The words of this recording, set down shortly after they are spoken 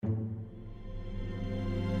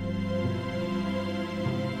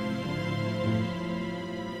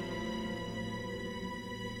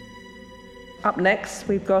Up next,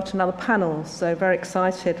 we've got another panel, so very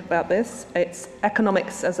excited about this. It's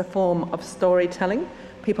economics as a form of storytelling.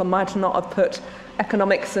 People might not have put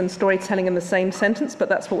economics and storytelling in the same sentence, but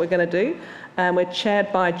that's what we're going to do. We're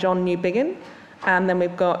chaired by John Newbigin, and then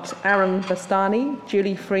we've got Aaron Bastani,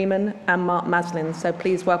 Julie Freeman, and Mark Maslin. So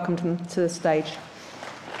please welcome them to the stage.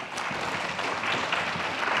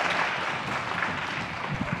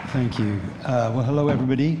 Thank you. Well, hello,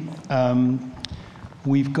 everybody.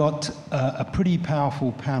 We've got a pretty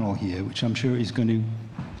powerful panel here, which I'm sure is going to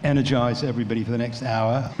energize everybody for the next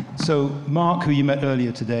hour. So Mark, who you met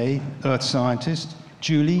earlier today, earth scientist.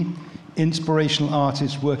 Julie, inspirational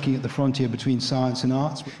artist working at the frontier between science and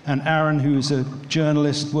arts. And Aaron, who is a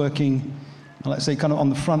journalist working, let's say, kind of on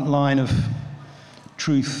the front line of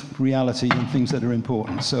truth, reality, and things that are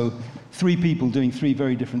important. So 3 people doing 3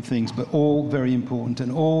 very different things, but all very important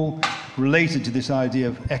and all related to this idea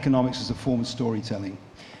of economics as a form of storytelling.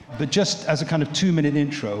 But just as a kind of 2-minute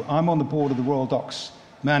intro, I'm on the board of the Royal Docks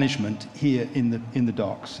Management here in the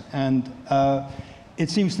docks. And it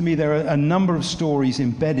seems to me there are a number of stories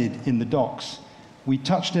embedded in the docks. We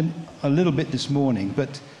touched on a little bit this morning,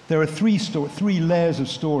 but there are 3 layers of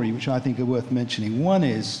story which I think are worth mentioning. One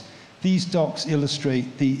is these docks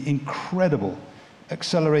illustrate the incredible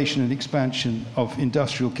acceleration and expansion of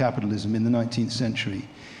industrial capitalism in the 19th century.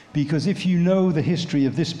 Because if you know the history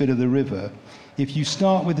of this bit of the river, if you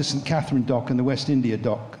start with the St. Catherine dock and the West India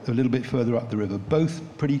dock a little bit further up the river, both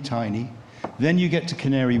pretty tiny, then you get to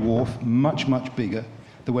Canary Wharf, much, much bigger,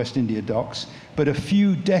 the West India docks. But a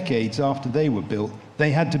few decades after they were built,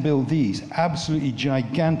 they had to build these absolutely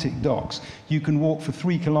gigantic docks. You can walk for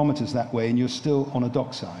 3 kilometers that way and you're still on a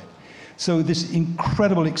dockside. So this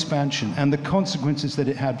incredible expansion and the consequences that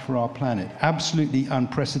it had for our planet, absolutely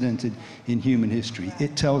unprecedented in human history.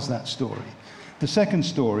 It tells that story. The second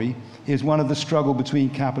story is one of the struggle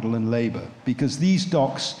between capital and labor, because these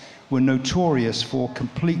docks were notorious for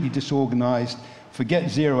completely disorganized, forget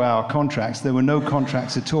 0-hour contracts, there were no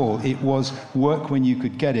contracts at all. It was work when you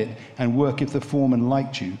could get it and work if the foreman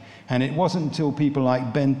liked you. And it wasn't until people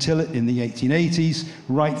like Ben Tillett in the 1880s,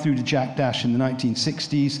 right through to Jack Dash in the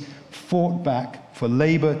 1960s, fought back for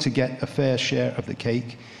labor to get a fair share of the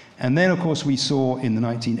cake. And then, of course, we saw in the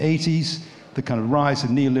 1980s the kind of rise of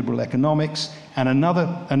neoliberal economics and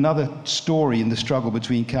another story in the struggle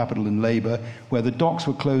between capital and labor, where the docks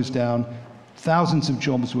were closed down, thousands of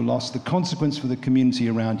jobs were lost. The consequence for the community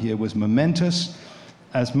around here was momentous.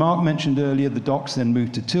 As Mark mentioned earlier, the docks then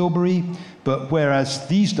moved to Tilbury, but whereas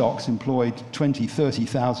these docks employed 20,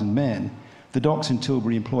 30,000 men, the docks in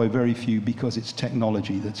Tilbury employ very few because it's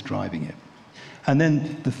technology that's driving it. And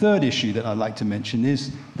then the third issue that I'd like to mention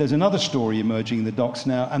is there's another story emerging in the docks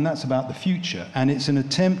now, and that's about the future. And it's an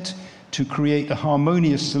attempt to create a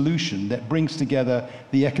harmonious solution that brings together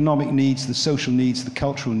the economic needs, the social needs, the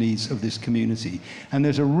cultural needs of this community. And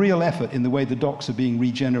there's a real effort in the way the docks are being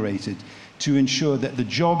regenerated to ensure that the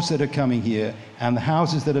jobs that are coming here and the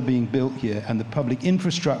houses that are being built here and the public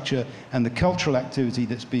infrastructure and the cultural activity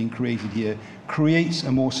that's being created here creates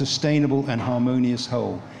a more sustainable and harmonious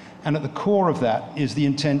whole. And at the core of that is the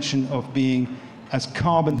intention of being as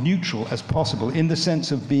carbon neutral as possible, in the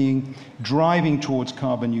sense of driving towards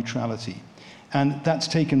carbon neutrality. And that's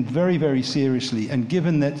taken very, very seriously. And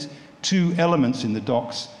given that 2 elements in the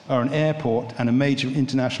docks are an airport and a major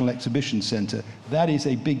international exhibition center, that is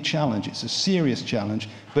a big challenge. It's a serious challenge,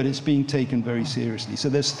 but it's being taken very seriously. So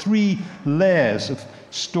there's 3 layers of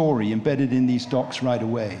story embedded in these docks right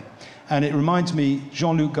away. And it reminds me,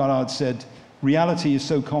 Jean-Luc Godard said, reality is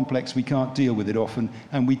so complex we can't deal with it often,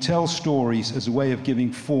 and we tell stories as a way of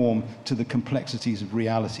giving form to the complexities of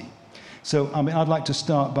reality. So I'd like to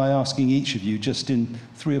start by asking each of you, just in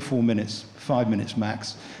 3 or 4 minutes, 5 minutes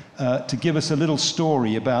max, to give us a little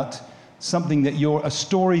story about something that a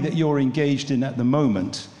story that you're engaged in at the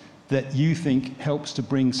moment that you think helps to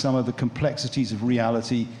bring some of the complexities of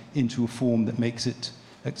reality into a form that makes it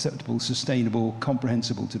acceptable, sustainable,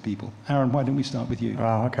 comprehensible to people. Aaron, why don't we start with you?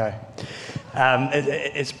 Oh, okay.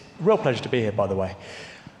 It's a real pleasure to be here, by the way.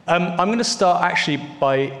 I'm going to start actually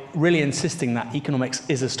by really insisting that economics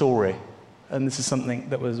is a story. And this is something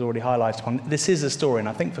that was already highlighted upon. This is a story, and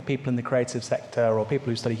I think for people in the creative sector or people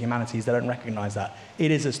who study humanities, they don't recognize that.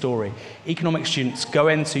 It is a story. Economics students go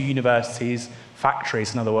into universities,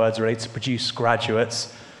 factories, in other words, really, to produce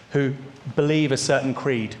graduates who believe a certain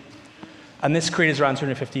creed. And this creed is around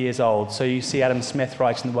 250 years old. So you see Adam Smith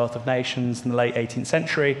writing The Wealth of Nations in the late 18th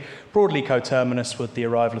century, broadly coterminous with the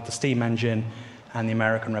arrival of the steam engine and the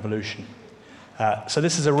American Revolution. So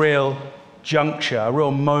this is a real juncture, a real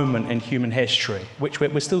moment in human history, which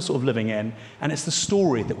we're still sort of living in, and it's the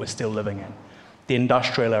story that we're still living in. The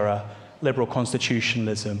industrial era, liberal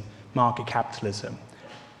constitutionalism, market capitalism.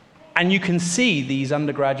 And you can see these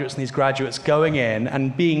undergraduates and these graduates going in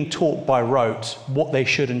and being taught by rote what they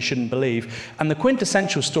should and shouldn't believe. And the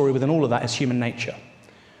quintessential story within all of that is human nature,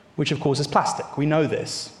 which of course is plastic. We know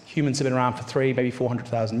this. Humans have been around for 300, maybe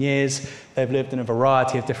 400,000 years. They've lived in a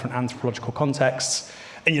variety of different anthropological contexts.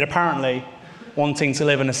 And yet apparently wanting to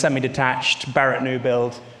live in a semi-detached Barrett new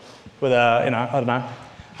build with a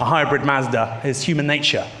hybrid Mazda is human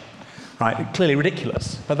nature, right? Clearly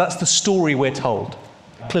ridiculous. But that's the story we're told.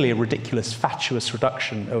 Clearly a ridiculous, fatuous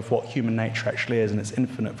reduction of what human nature actually is and its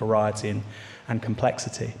infinite variety and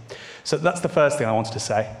complexity. So that's the first thing I wanted to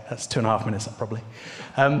say. That's 2.5 minutes up, probably.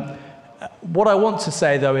 What I want to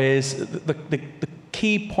say, though, is the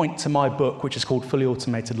key point to my book, which is called Fully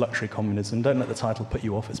Automated Luxury Communism, don't let the title put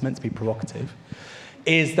you off, it's meant to be provocative,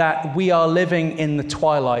 is that we are living in the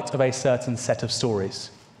twilight of a certain set of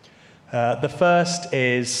stories. The first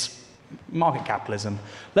is market capitalism.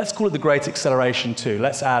 Let's call it the Great Acceleration too.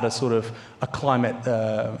 Let's add a sort of a climate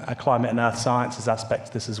and earth sciences aspect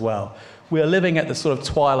to this as well. We are living at the sort of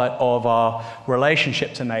twilight of our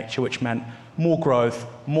relationship to nature, which meant more growth,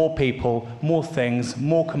 more people, more things,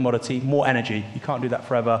 more commodity, more energy. You can't do that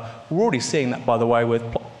forever. We're already seeing that, by the way, with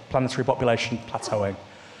planetary population plateauing.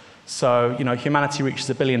 So, humanity reaches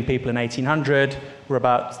 1 billion people in 1800. We're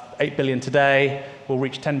about 8 billion today. We'll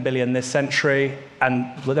reach 10 billion this century,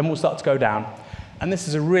 and then we'll start to go down. And this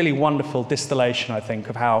is a really wonderful distillation, I think,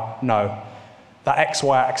 of how, no, that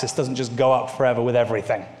XY axis doesn't just go up forever with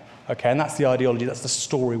everything. Okay, and that's the ideology, that's the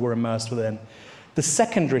story we're immersed within. The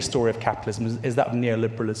secondary story of capitalism is that of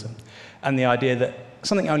neoliberalism, and the idea that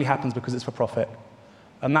something only happens because it's for profit.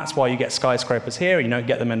 And that's why you get skyscrapers here, and you don't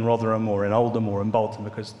get them in Rotherham or in Oldham or in Bolton,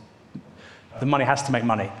 because the money has to make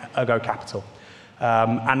money, ergo capital.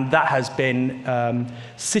 And that has been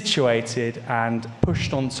situated and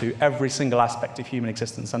pushed onto every single aspect of human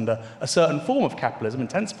existence under a certain form of capitalism,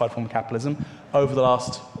 intensified form of capitalism, over the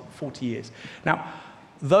last 40 years. Now,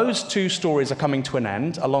 those two stories are coming to an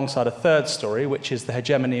end alongside a third story, which is the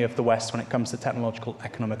hegemony of the West when it comes to technological,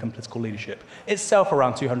 economic, and political leadership, itself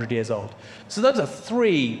around 200 years old. So those are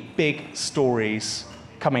three big stories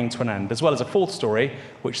coming to an end, as well as a fourth story,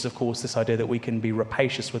 which is, of course, this idea that we can be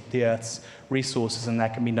rapacious with the Earth's resources and there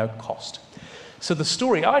can be no cost. So the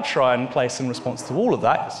story I try and place in response to all of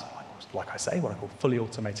that is, like I say, what I call fully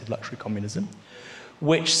automated luxury communism,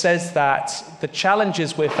 which says that the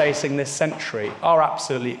challenges we're facing this century are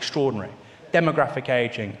absolutely extraordinary. Demographic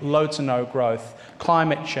aging, low to no growth,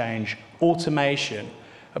 climate change, automation.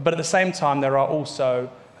 But at the same time, there are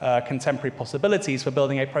also contemporary possibilities for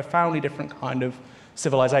building a profoundly different kind of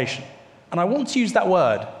civilization. And I want to use that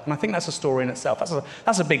word, and I think that's a story in itself.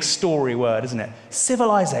 That's a big story word, isn't it?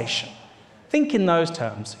 Civilization. Think in those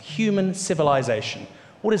terms, human civilization.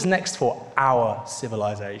 What is next for our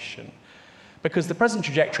civilization? Because the present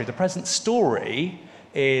trajectory, the present story,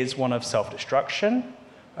 is one of self-destruction,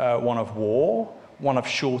 one of war, one of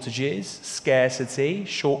shortages, scarcity,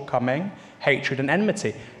 shortcoming, hatred, and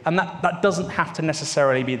enmity. And that doesn't have to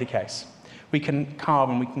necessarily be the case. We can carve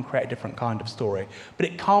and we can create a different kind of story. But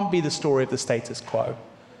it can't be the story of the status quo.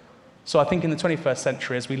 So I think in the 21st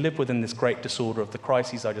century, as we live within this great disorder of the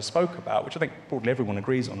crises I just spoke about, which I think broadly everyone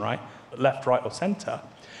agrees on, right? Left, right, or centre,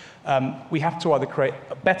 we have to either create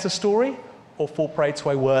a better story or fall prey to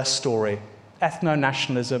a worse story.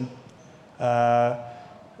 Ethno-nationalism,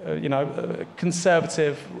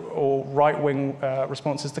 conservative or right-wing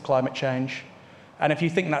responses to climate change. And if you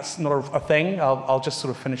think that's not a thing, I'll just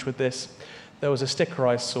sort of finish with this. There was a sticker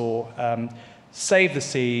I saw, save the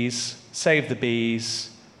seas, save the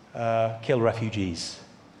bees, kill refugees,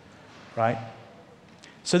 right?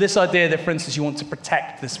 So this idea that, for instance, you want to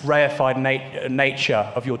protect this reified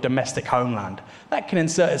nature of your domestic homeland, that can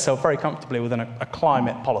insert itself very comfortably within a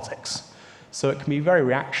climate politics. So it can be very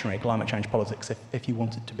reactionary climate change politics if you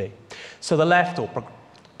want it to be. So the left or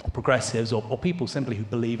progressives or people simply who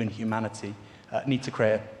believe in humanity need to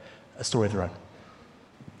create a story of their own.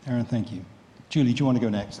 Aaron, thank you. Julie, do you want to go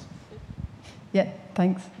next? Yeah,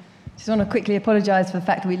 thanks. Just want to quickly apologise for the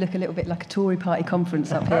fact that we look a little bit like a Tory party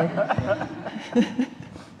conference up here.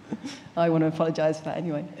 I want to apologise for that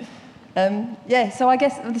anyway. So I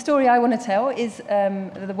guess the story I want to tell is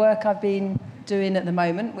the work I've been doing at the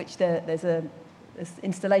moment, which there's an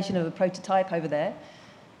installation of a prototype over there.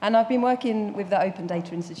 And I've been working with the Open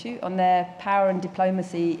Data Institute on their power and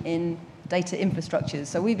diplomacy in data infrastructures.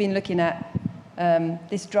 So we've been looking at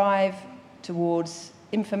this drive towards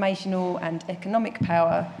informational and economic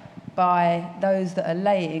power by those that are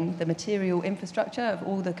laying the material infrastructure of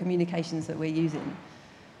all the communications that we're using.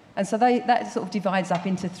 And so that sort of divides up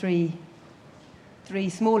into three 3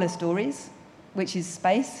 smaller stories, which is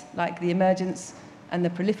space, like the emergence and the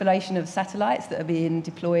proliferation of satellites that are being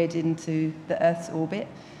deployed into the Earth's orbit,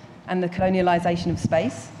 and the colonialization of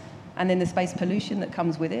space, and then the space pollution that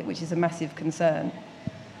comes with it, which is a massive concern.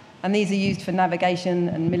 And these are used for navigation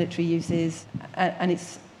and military uses, and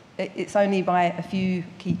it's only by a few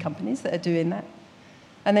key companies that are doing that.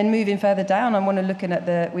 And then moving further down,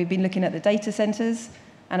 we've been looking at the data centers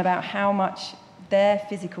and about how much their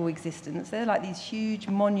physical existence, they're like these huge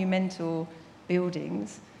monumental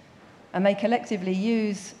buildings, and they collectively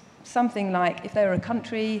use something like, if they were a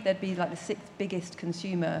country, they'd be like the 6th biggest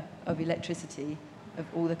consumer of electricity of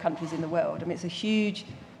all the countries in the world. I mean, it's a huge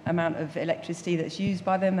amount of electricity that's used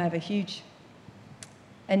by them. They have a huge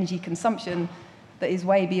energy consumption that is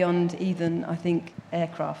way beyond even, I think,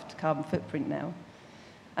 aircraft carbon footprint now.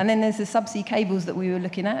 And then there's the subsea cables that we were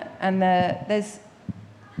looking at, and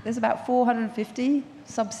there's about 450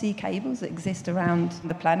 subsea cables that exist around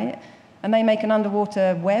the planet, and they make an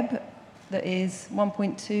underwater web that is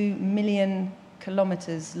 1.2 million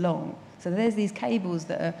kilometers long. So there's these cables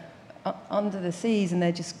that are under the seas, and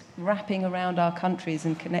they're just wrapping around our countries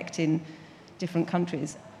and connecting different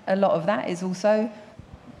countries. A lot of that is also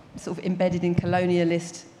sort of embedded in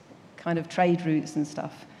colonialist kind of trade routes and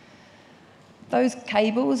stuff. Those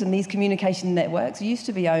cables and these communication networks used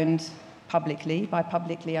to be owned publicly by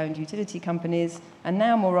publicly owned utility companies, and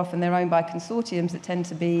now more often they're owned by consortiums that tend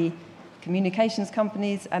to be communications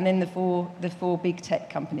companies, and then the four big tech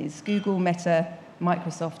companies, Google, Meta,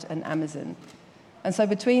 Microsoft, and Amazon. And so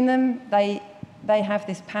between them, they have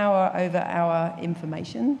this power over our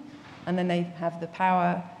information, and then they have the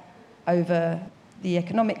power over the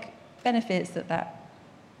economic benefits that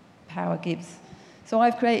power gives. So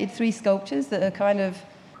I've created 3 sculptures that are kind of,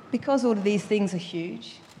 because all of these things are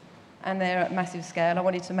huge and they're at massive scale, I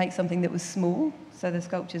wanted to make something that was small. So the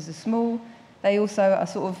sculptures are small. They also are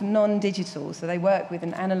sort of non-digital, so they work with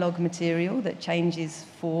an analog material that changes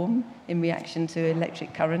form in reaction to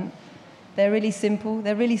electric current. They're really simple,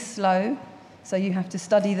 they're really slow, so you have to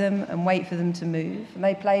study them and wait for them to move. And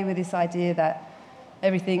they play with this idea that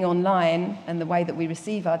everything online and the way that we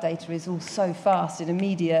receive our data is all so fast and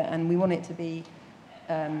immediate, and we want it to be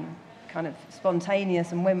kind of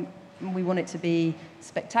spontaneous, and when we want it to be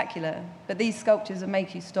spectacular. But these sculptures will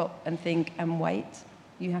make you stop and think and wait.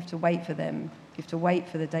 You have to wait for them. You have to wait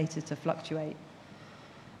for the data to fluctuate.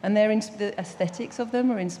 And the aesthetics of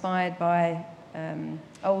them are inspired by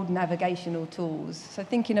old navigational tools. So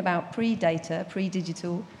thinking about pre-data,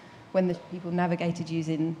 pre-digital, when the people navigated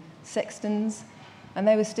using sextants, and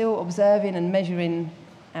they were still observing and measuring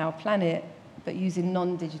our planet, but using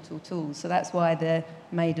non-digital tools. So that's why they're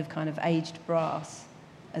made of kind of aged brass,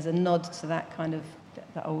 as a nod to that kind of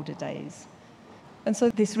the older days. And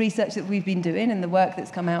so this research that we've been doing and the work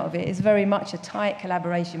that's come out of it is very much a tight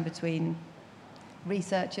collaboration between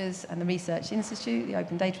researchers and the Research Institute, the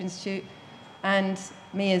Open Data Institute, and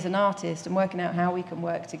me as an artist, and working out how we can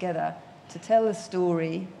work together to tell a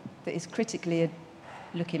story that is critically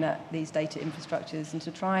looking at these data infrastructures, and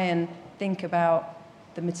to try and think about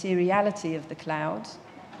the materiality of the cloud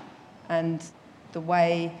and the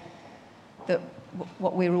way that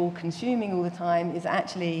what we're all consuming all the time is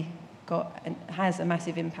actually got and has a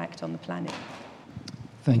massive impact on the planet.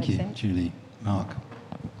 Thank you, Julie. Mark.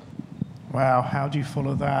 Wow, how do you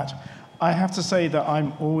follow that? I have to say that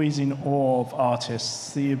I'm always in awe of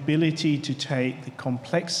artists, the ability to take the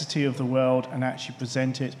complexity of the world and actually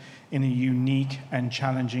present it in a unique and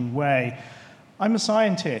challenging way. I'm a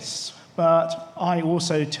scientist, but I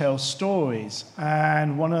also tell stories,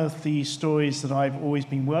 and one of the stories that I've always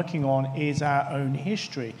been working on is our own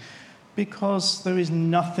history, because there is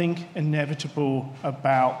nothing inevitable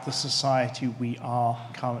about the society we are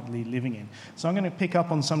currently living in. So I'm going to pick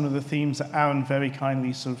up on some of the themes that Aaron very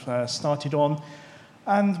kindly started on.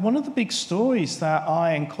 And one of the big stories that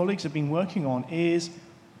I and colleagues have been working on is,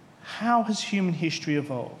 how has human history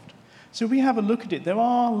evolved? So we have a look at it. There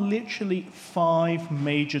are literally 5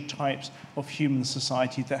 major types of human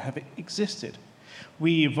society that have existed.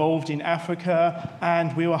 We evolved in Africa,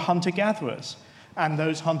 and we were hunter-gatherers. And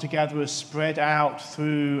those hunter-gatherers spread out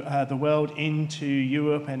through the world into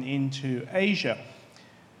Europe and into Asia.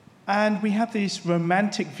 And we have this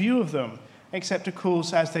romantic view of them, except, of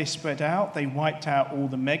course, as they spread out, they wiped out all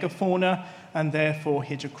the megafauna and therefore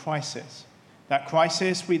hit a crisis. That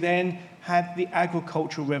crisis, we then had the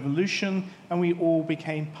agricultural revolution, and we all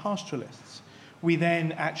became pastoralists. We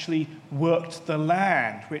then actually worked the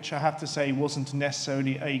land, which I have to say wasn't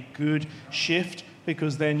necessarily a good shift,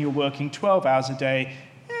 because then you're working 12 hours a day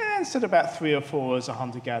instead of about 3 or 4 as a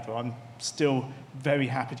hunter-gatherer. I'm still very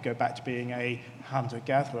happy to go back to being a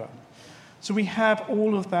hunter-gatherer. So we have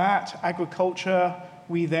all of that, agriculture.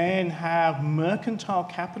 We then have mercantile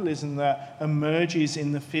capitalism that emerges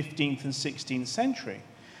in the 15th and 16th century.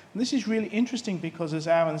 And this is really interesting because, as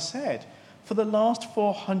Aaron said, for the last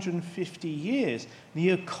 450 years, the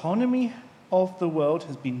economy of the world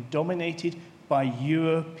has been dominated by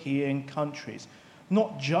European countries.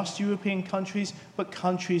 Not just European countries, but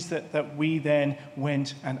countries that we then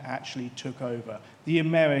went and actually took over. The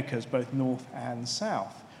Americas, both North and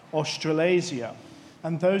South. Australasia,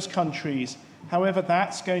 and those countries. However,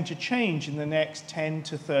 that's going to change in the next 10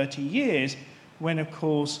 to 30 years when, of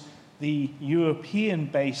course, the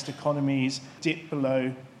European-based economies dip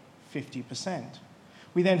below 50%.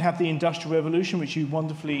 We then have the Industrial Revolution, which you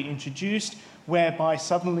wonderfully introduced, whereby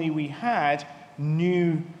suddenly we had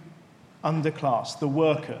new underclass, the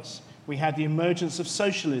workers. We had the emergence of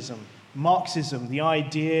socialism, Marxism, the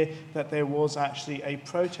idea that there was actually a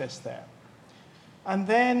protest there. And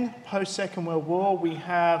then, post-Second World War, we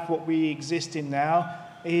have what we exist in now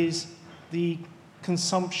is the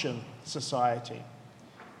consumption society,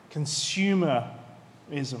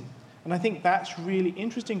 consumerism. And I think that's really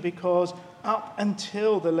interesting because up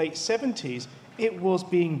until the late 70s, it was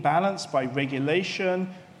being balanced by regulation,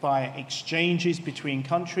 by exchanges between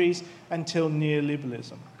countries, until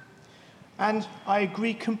neoliberalism. And I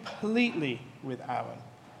agree completely with Aaron.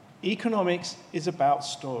 Economics is about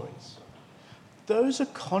stories. Those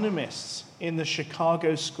economists in the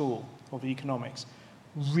Chicago School of Economics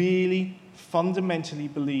really fundamentally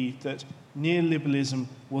believed that neoliberalism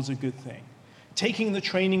was a good thing. Taking the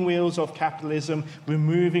training wheels off capitalism,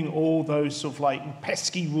 removing all those sort of like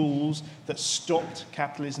pesky rules that stopped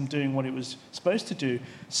capitalism doing what it was supposed to do,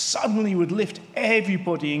 suddenly would lift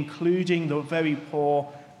everybody, including the very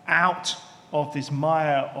poor, out of this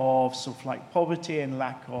mire of sort of like poverty and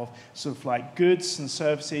lack of sort of like goods and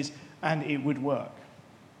services, and it would work.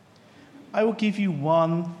 I will give you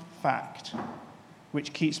one fact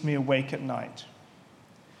which keeps me awake at night.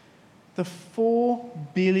 The 4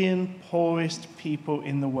 billion poorest people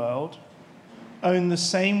in the world own the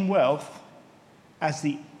same wealth as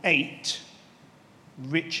the 8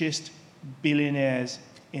 richest billionaires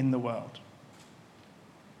in the world.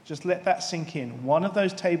 Just let that sink in. One of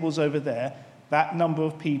those tables over there, that number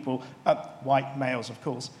of people, white males of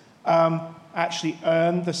course, actually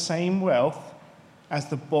earn the same wealth as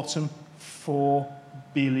the bottom 4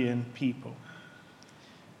 billion people.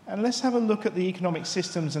 And let's have a look at the economic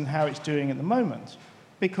systems and how it's doing at the moment,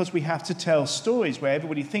 because we have to tell stories where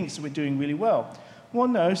everybody thinks that we're doing really well. Well,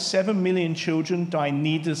 no, 7 million children die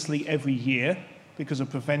needlessly every year because of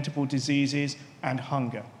preventable diseases and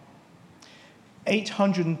hunger.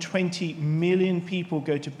 820 million people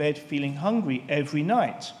go to bed feeling hungry every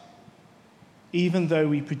night, even though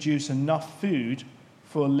we produce enough food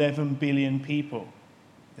for 11 billion people.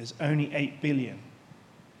 There's only 8 billion.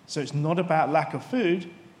 So it's not about lack of food,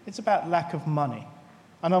 it's about lack of money.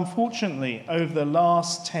 And unfortunately, over the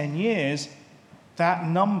last 10 years, that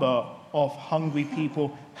number of hungry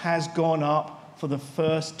people has gone up for the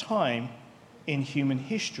first time in human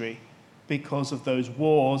history because of those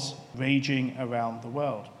wars raging around the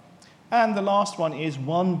world. And the last one is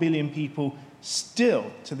 1 billion people still,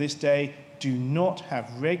 to this day, do not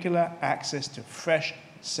have regular access to fresh,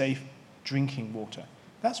 safe drinking water.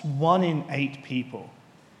 That's 1 in 8 people.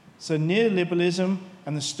 So neoliberalism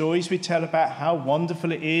and the stories we tell about how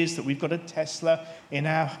wonderful it is that we've got a Tesla in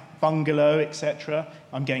our bungalow, etc.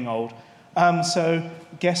 I'm getting old. So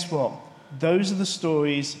guess what? Those are the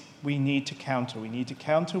stories we need to counter. We need to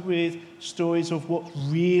counter with stories of what's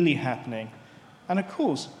really happening. And of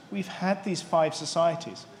course, we've had these 5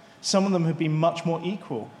 societies. Some of them have been much more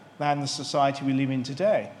equal than the society we live in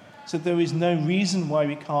today. So there is no reason why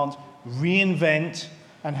we can't reinvent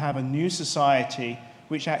and have a new society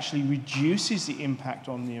which actually reduces the impact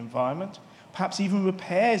on the environment, perhaps even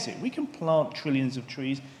repairs it. We can plant trillions of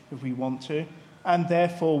trees if we want to, and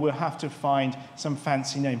therefore we'll have to find some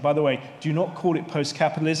fancy name. By the way, do not call it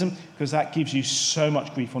post-capitalism, because that gives you so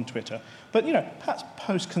much grief on Twitter. But, perhaps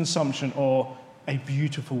post-consumption or a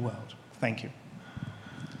beautiful world. Thank you.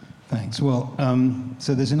 Thanks. Well,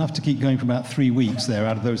 so there's enough to keep going for about 3 weeks there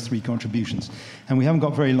out of those 3 contributions. And we haven't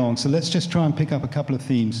got very long, so let's just try and pick up a couple of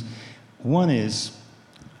themes. One is,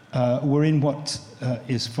 we're in what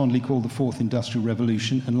is fondly called the 4th Industrial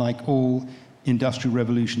Revolution, and like all industrial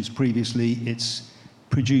revolutions previously, it's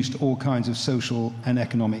produced all kinds of social and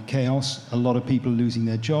economic chaos, a lot of people losing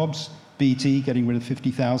their jobs, BT getting rid of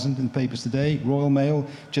 50,000 in the papers today, Royal Mail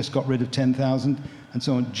just got rid of 10,000, and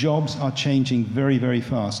so on. Jobs are changing very, very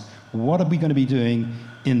fast. What are we going to be doing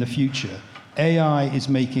in the future? AI is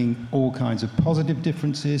making all kinds of positive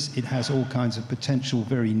differences. It has all kinds of potential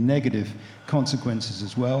very negative consequences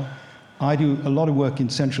as well. I do a lot of work in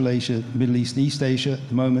Central Asia, Middle East, and East Asia at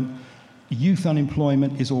the moment. Youth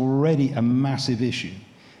unemployment is already a massive issue.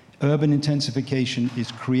 Urban intensification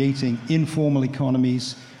is creating informal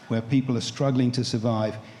economies where people are struggling to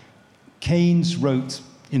survive. Keynes wrote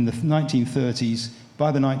in the 1930s,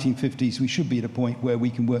 by the 1950s, we should be at a point where we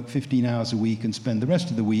can work 15 hours a week and spend the rest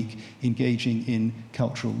of the week engaging in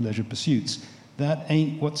cultural leisure pursuits. That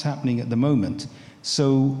ain't what's happening at the moment.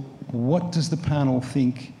 So what does the panel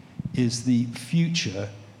think is the future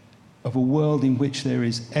of a world in which there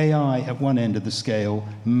is AI at one end of the scale,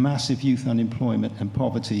 massive youth unemployment and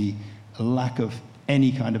poverty, a lack of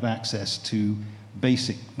any kind of access to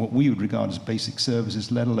basic, what we would regard as basic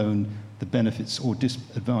services, let alone the benefits or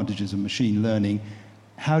disadvantages of machine learning?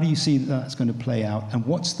 How do you see that's going to play out? And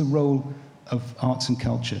what's the role of arts and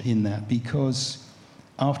culture in that? Because,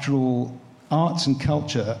 after all, arts and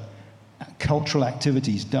culture, cultural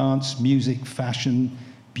activities, dance, music, fashion,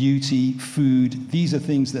 beauty, food, these are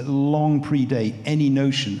things that long predate any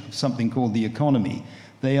notion of something called the economy.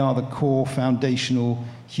 They are the core foundational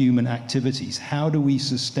human activities. How do we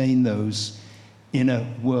sustain those in a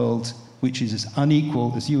world which is as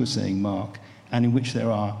unequal as you were saying, Mark, and in which there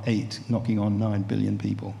are 8 knocking on 9 billion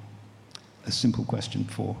people? A simple question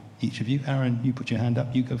for each of you. Aaron, you put your hand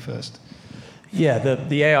up. You go first. Yeah,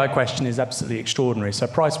 the AI question is absolutely extraordinary. So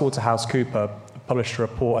PricewaterhouseCoopers published a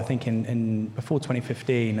report, I think, in before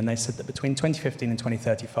 2015, and they said that between 2015 and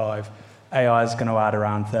 2035, AI is going to add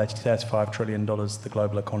around $30 to $35 trillion to the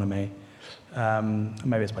global economy.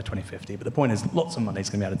 Maybe it's by 2050, but the point is lots of money is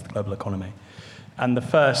going to be added to the global economy. And the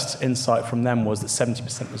first insight from them was that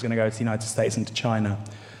 70% was going to go to the United States and to China.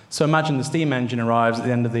 So imagine the steam engine arrives at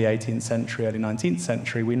the end of the 18th century, early 19th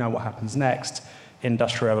century. We know what happens next.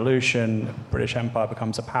 Industrial revolution, British Empire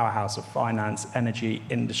becomes a powerhouse of finance, energy,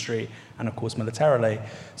 industry, and of course militarily.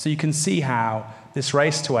 So you can see how this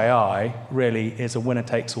race to AI really is a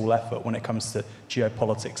winner-takes-all effort when it comes to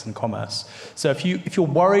geopolitics and commerce. So if you're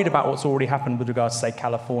worried about what's already happened with regards to, say,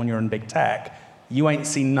 California and big tech, you ain't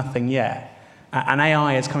seen nothing yet. And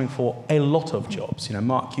AI is coming for a lot of jobs. You know,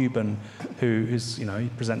 Mark Cuban, he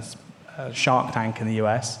presents Shark Tank in the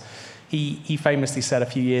US, he famously said a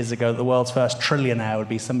few years ago that the world's first trillionaire would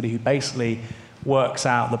be somebody who basically works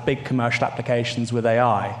out the big commercial applications with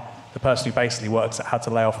AI, the person who basically works out how to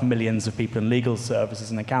lay off millions of people in legal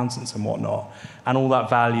services and accountants and whatnot, and all that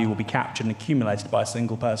value will be captured and accumulated by a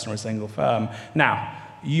single person or a single firm. Now,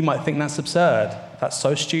 you might think that's absurd. That's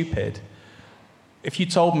so stupid. If you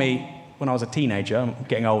told me when I was a teenager, I'm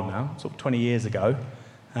getting old now, sort of 20 years ago,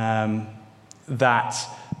 that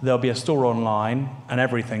there'll be a store online, an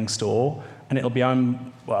everything store, and it'll be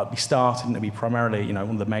started and it'll be primarily, one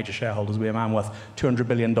of the major shareholders will be a man worth $200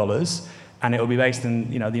 billion, and it will be based in,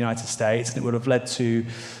 the United States, and it would have led to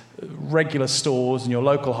regular stores in your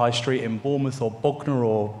local high street in Bournemouth or Bognor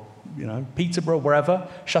or, Peterborough, wherever,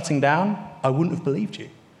 shutting down. I wouldn't have believed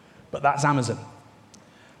you. But that's Amazon.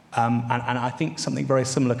 And I think something very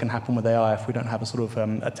similar can happen with AI if we don't have a sort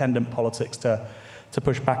of attendant politics to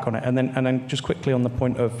push back on it. And then just quickly on the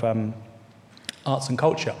point of arts and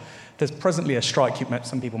culture, there's presently a strike.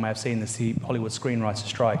 Some people may have seen this, the Hollywood screenwriter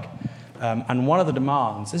strike. And one of the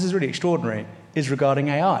demands, this is really extraordinary, is regarding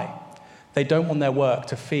AI. They don't want their work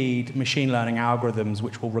to feed machine learning algorithms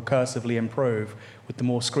which will recursively improve with the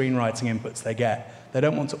more screenwriting inputs they get. They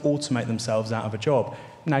don't want to automate themselves out of a job.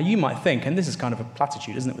 Now, you might think, and this is kind of a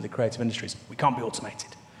platitude, isn't it, with the creative industries, we can't be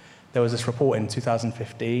automated. There was this report in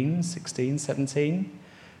 2015, 16, 17,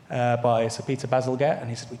 by Sir Peter Bazalgette, and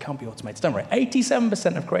he said, we can't be automated. Don't worry,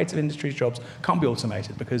 87% of creative industries jobs can't be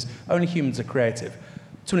automated because only humans are creative.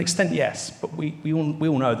 To an extent, yes, but we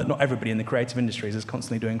all know that not everybody in the creative industries is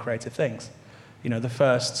constantly doing creative things. The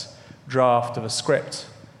first draft of a script,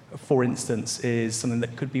 for instance, is something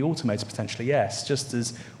that could be automated potentially, yes. Just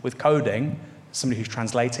as with coding, somebody who's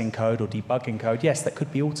translating code or debugging code, yes, that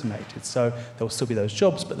could be automated. So there will still be those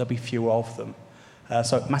jobs, but there'll be fewer of them.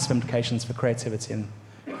 So massive implications for creativity and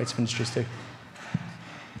creative industries too.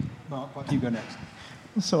 Mark, why don't you go next?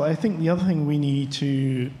 So I think the other thing we need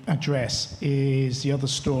to address is the other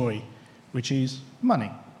story, which is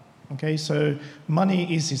money. Okay, so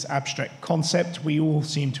money is this abstract concept. We all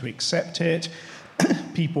seem to accept it.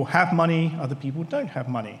 People have money, other people don't have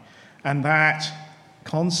money. And that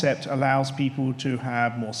concept allows people to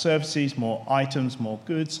have more services, more items, more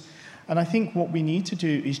goods. And I think what we need to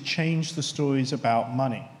do is change the stories about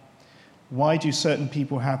money. Why do certain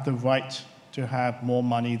people have the right to have more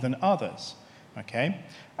money than others? Okay?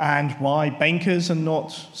 and why bankers are not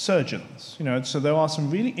surgeons. So there are some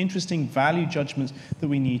really interesting value judgments that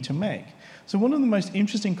we need to make. So one of the most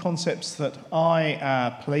interesting concepts that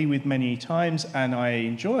I play with many times and I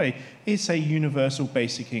enjoy is, say, universal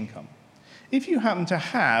basic income. If you happen to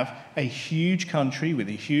have a huge country with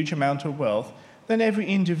a huge amount of wealth, then every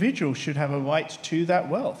individual should have a right to that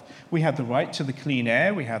wealth. We have the right to the clean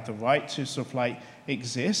air, we have the right to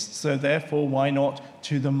exist, so therefore why not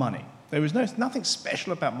to the money? There is nothing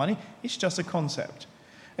special about money, it's just a concept.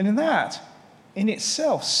 And in that, in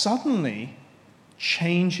itself, suddenly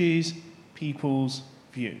changes people's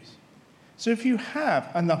views. So if you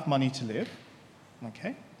have enough money to live,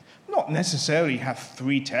 okay, not necessarily have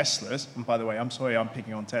 3 Teslas, and by the way, I'm sorry I'm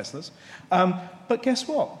picking on Teslas, but guess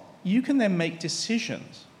what? You can then make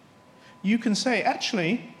decisions. You can say,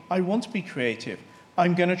 actually, I want to be creative.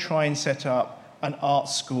 I'm going to try and set up an art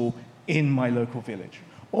school in my local village.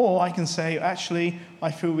 Or I can say, actually,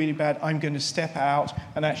 I feel really bad. I'm going to step out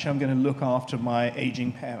and actually I'm going to look after my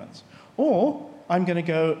aging parents. Or I'm going to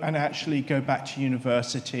go and actually go back to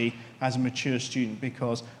university as a mature student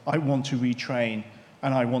because I want to retrain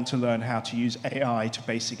and I want to learn how to use AI to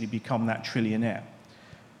basically become that trillionaire.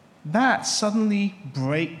 That suddenly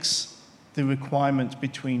breaks the requirement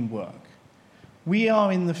between work. We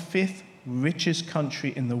are in the 5th richest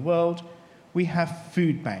country in the world. We have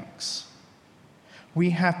food banks.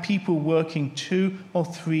 We have people working 2 or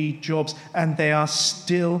 3 jobs and they are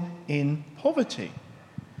still in poverty.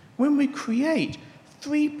 When we create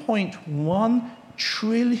 $3.1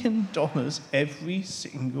 trillion every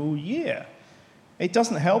single year. It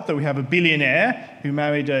doesn't help that we have a billionaire who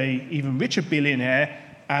married an even richer billionaire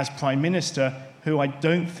as prime minister, who I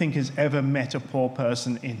don't think has ever met a poor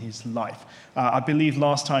person in his life. I believe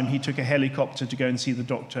last time he took a helicopter to go and see the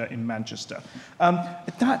doctor in Manchester.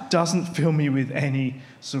 That doesn't fill me with any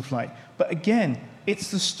but again,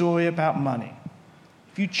 it's the story about money.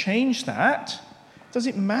 If you change that, does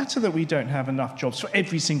it matter that we don't have enough jobs for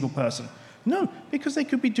every single person? No, because they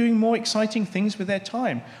could be doing more exciting things with their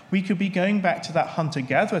time. We could be going back to that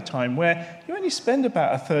hunter-gatherer time where you only spend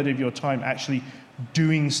about 1/3 of your time actually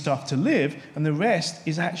doing stuff to live, and the rest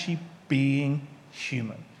is actually being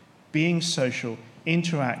human, being social,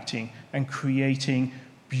 interacting, and creating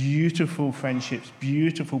beautiful friendships,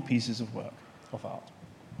 beautiful pieces of work, of art.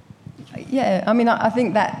 Yeah, I mean, I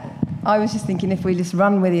think that I was just thinking if we just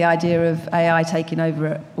run with the idea of AI taking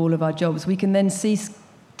over all of our jobs, we can then cease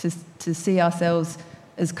to see ourselves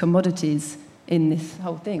as commodities in this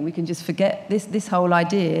whole thing. We can just forget this whole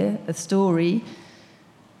idea, a story,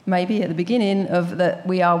 maybe at the beginning of that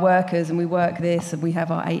we are workers and we work this and we have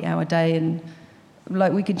our 8-hour day, and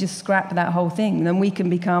we could just scrap that whole thing, and then we can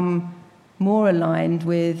become more aligned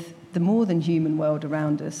with the more than human world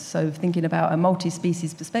around us. So thinking about a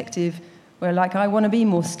multi-species perspective where I want to be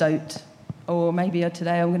more stoat, or maybe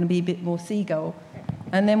today I'm going to be a bit more seagull,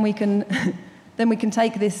 and then we can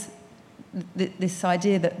take this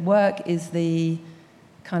idea that work is the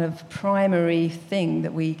kind of primary thing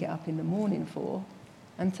that we get up in the morning for,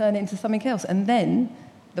 and turn it into something else. And then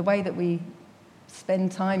the way that we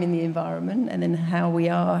spend time in the environment, and then how we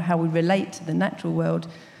relate to the natural world,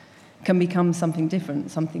 can become something different,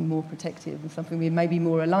 something more protective, and something we may be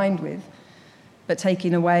more aligned with. But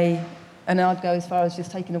taking away, and I'd go as far as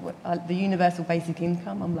just taking away the universal basic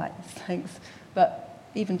income. I'm like, thanks. But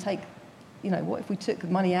even what if we took the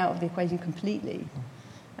money out of the equation completely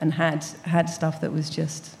and had stuff that was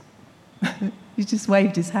just... He just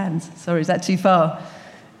waved his hands. Sorry, is that too far?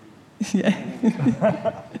 Yeah.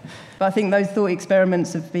 But I think those thought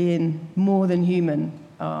experiments of being more than human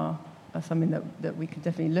are something that we could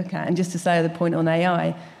definitely look at. And just to say the point on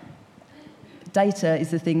AI, data is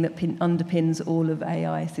the thing that underpins all of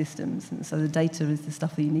AI systems. And so the data is the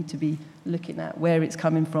stuff that you need to be looking at, where it's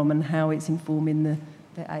coming from and how it's informing the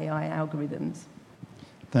AI algorithms.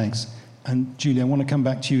 Thanks. And Julie, I want to come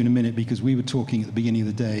back to you in a minute, because we were talking at the beginning of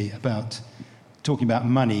the day about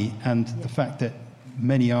money and the fact that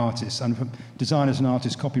many artists, and Designers and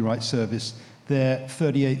Artists Copyright Service, their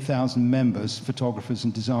 38,000 members, photographers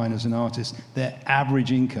and designers and artists, their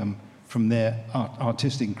average income from their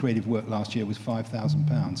artistic and creative work last year was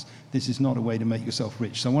 £5,000. This is not a way to make yourself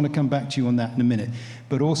rich. So I want to come back to you on that in a minute.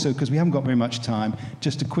 But also, because we haven't got very much time,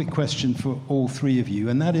 just a quick question for all three of you.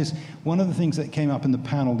 And that is, one of the things that came up in the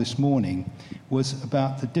panel this morning was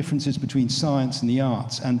about the differences between science and the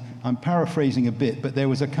arts. And I'm paraphrasing a bit, but there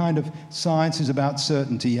was a kind of science is about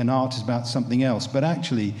certainty and art is about something else. But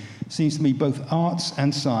actually, it seems to me both arts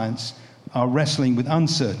and science are wrestling with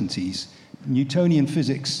uncertainties. Newtonian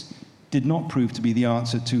physics did not prove to be the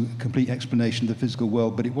answer to a complete explanation of the physical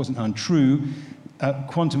world, but it wasn't untrue.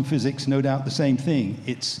 quantum physics, no doubt the same thing.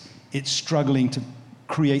 It's struggling to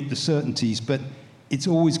create the certainties, but it's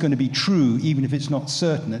always going to be true, even if it's not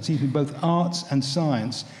certain. It's even both arts and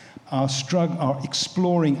science are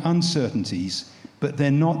exploring uncertainties, but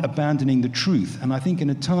they're not abandoning the truth. And I think in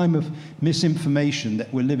a time of misinformation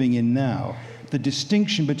that we're living in now, the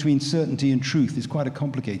distinction between certainty and truth is quite a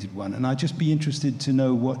complicated one. And I'd just be interested to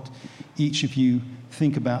know what each of you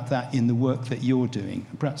think about that in the work that you're doing.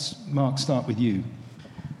 Perhaps, Mark, start with you.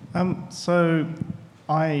 So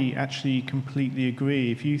I actually completely agree.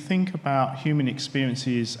 If you think about human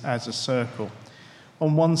experiences as a circle,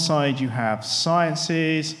 on one side you have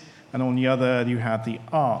sciences, and on the other you have the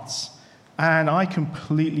arts. And I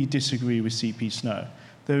completely disagree with C.P. Snow.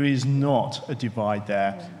 There is not a divide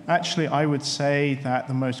there. Actually, I would say that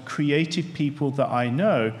the most creative people that I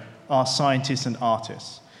know are scientists and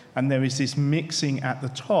artists. And there is this mixing at the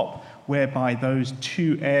top whereby those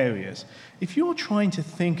two areas, if you're trying to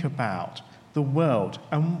think about the world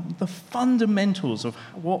and the fundamentals of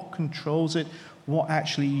what controls it, what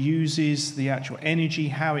actually uses the actual energy,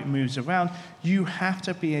 how it moves around, you have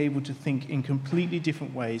to be able to think in completely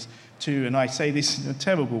different ways to, and I say this in a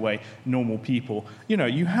terrible way, normal people. You know,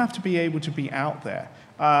 you have to be able to be out there.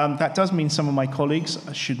 That does mean some of my colleagues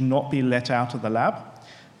should not be let out of the lab.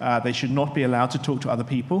 They should not be allowed to talk to other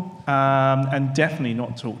people, and definitely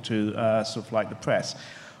not talk to sort of like the press.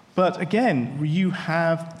 But again, you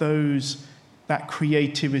have that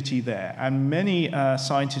creativity there. And many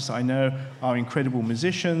scientists I know are incredible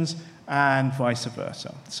musicians and vice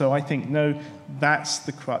versa. So I think, no, that's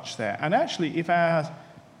the crutch there. And actually, if our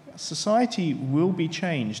society will be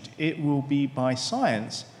changed, it will be by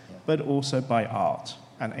science, but also by art.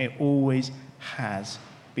 And it always has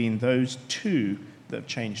been those two that have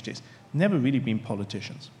changed it. Never really been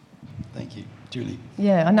politicians. Thank you. Julie?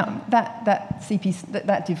 Yeah, and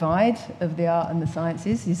that divide of the art and the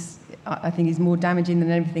sciences is, I think, is more damaging than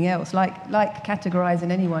anything else. Like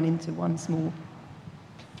categorising anyone into one small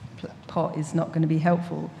pot is not going to be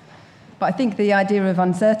helpful. But I think the idea of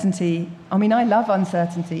uncertainty, I mean, I love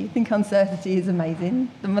uncertainty. I think uncertainty is amazing.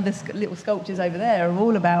 The little sculptures over there are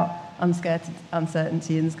all about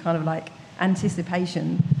uncertainty and kind of like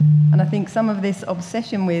anticipation. And I think some of this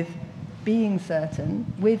obsession with being certain,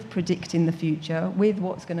 with predicting the future, with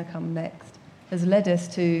what's going to come next, has led us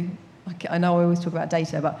to, I know I always talk about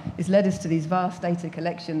data, but it's led us to these vast data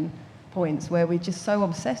collection points where we're just so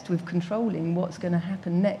obsessed with controlling what's going to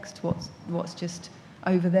happen next, what's just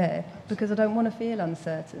over there, because I don't want to feel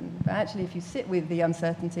uncertain. But actually, if you sit with the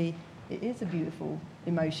uncertainty, it is a beautiful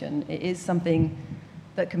emotion. It is something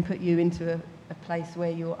that can put you into a place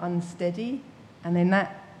where you're unsteady, and then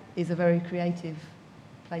that is a very creative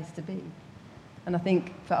place to be. And I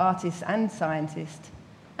think for artists and scientists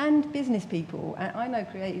and business people, I know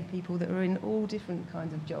creative people that are in all different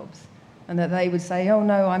kinds of jobs, and that they would say, oh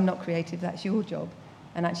no, I'm not creative, that's your job.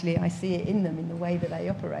 And actually I see it in them, in the way that they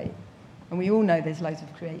operate. And we all know there's loads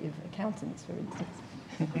of creative accountants, for instance.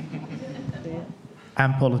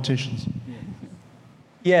 And politicians.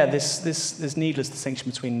 Yeah, this needless distinction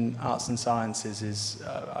between arts and sciences is,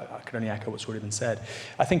 I can only echo what's already been said.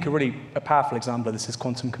 I think a powerful example of this is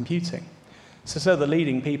quantum computing. So the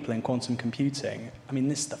leading people in quantum computing, I mean,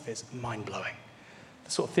 this stuff is mind-blowing.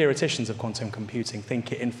 The sort of theoreticians of quantum computing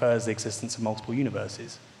think it infers the existence of multiple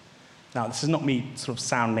universes. Now, this is not me sort of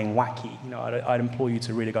sounding wacky. You know, I'd implore you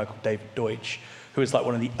to read a guy called David Deutsch, who is like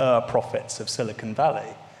one of the prophets of Silicon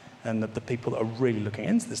Valley, and the people that are really looking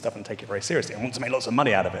into this stuff and take it very seriously and want to make lots of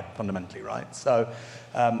money out of it, fundamentally, right? So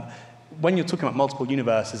when you're talking about multiple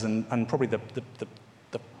universes and probably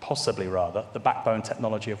possibly the backbone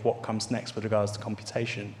technology of what comes next with regards to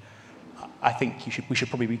computation, I think we should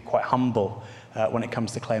probably be quite humble when it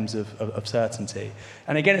comes to claims of certainty.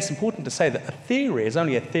 And again, it's important to say that a theory is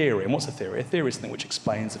only a theory. And what's a theory? A theory is something which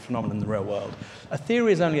explains a phenomenon in the real world. A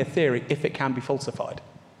theory is only a theory if it can be falsified.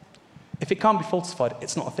 If it can't be falsified,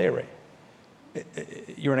 it's not a theory.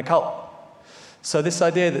 You're in a cult. So this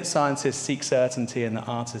idea that scientists seek certainty and that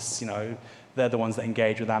artists, you know, they're the ones that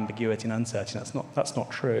engage with ambiguity and uncertainty, that's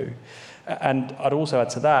not true. And I'd also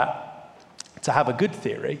add to that, to have a good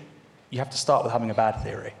theory, you have to start with having a bad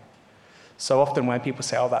theory. So often when people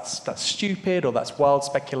say, oh, that's stupid, or that's wild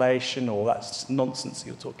speculation, or that's nonsense,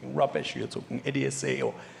 you're talking rubbish, or you're talking idiocy,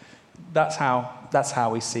 or that's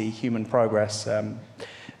how we see human progress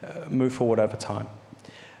move forward over time.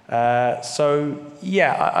 So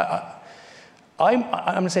yeah, I'm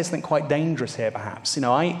going to say something quite dangerous here, perhaps. You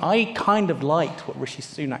know, I kind of liked what Rishi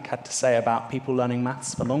Sunak had to say about people learning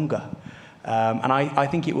maths for longer, and I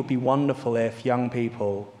think it would be wonderful if young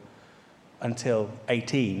people until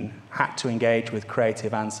 18 had to engage with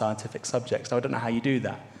creative and scientific subjects. Now, I don't know how you do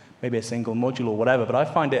that, maybe a single module or whatever, but I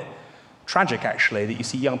find it tragic, actually, that you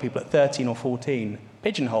see young people at 13 or 14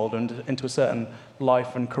 pigeonholed into a certain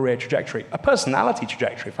life and career trajectory, a personality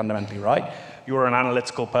trajectory, fundamentally, right? You're an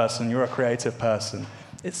analytical person, you're a creative person.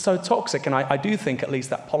 It's so toxic, and I do think at least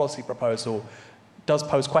that policy proposal does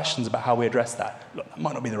pose questions about how we address that. Look, that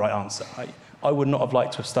might not be the right answer. I would not have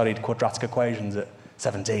liked to have studied quadratic equations at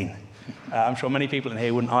 17. I'm sure many people in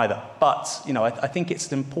here wouldn't either. But, you know, I think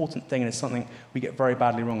it's an important thing, and it's something we get very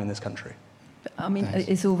badly wrong in this country. I mean,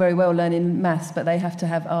 it's all very well learning maths, but they have to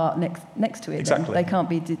have art next to it. Exactly. They can't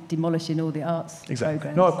be demolishing all the arts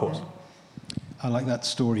programs. No, of course. Yeah. I like that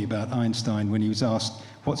story about Einstein when he was asked,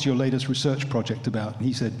 what's your latest research project about? And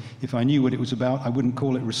he said, if I knew what it was about, I wouldn't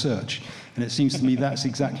call it research. And it seems to me that's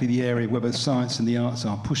exactly the area where both science and the arts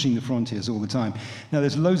are pushing the frontiers all the time. Now,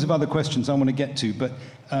 there's loads of other questions I want to get to, but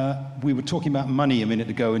we were talking about money a minute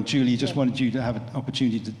ago, and Julie just wanted you to have an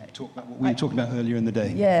opportunity to talk about what we were talking about earlier in the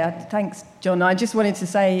day. Yeah, thanks, John. I just wanted to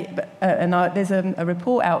say, there's a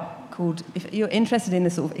report out called, if you're interested in the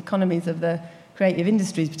sort of economies of the creative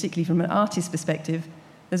industries, particularly from an artist's perspective,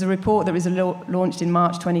 there's a report that was launched in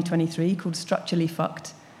March 2023 called Structurally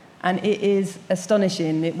Fucked, and it is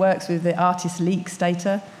astonishing. It works with the Artist Leaks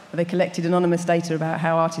data, where they collected anonymous data about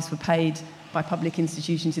how artists were paid by public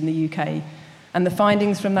institutions in the UK. And the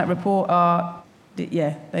findings from that report are,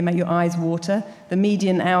 yeah, they make your eyes water. The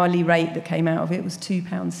median hourly rate that came out of it was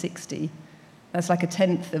 £2.60. That's like a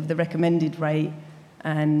tenth of the recommended rate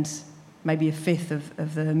and maybe a fifth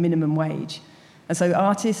of the minimum wage. And so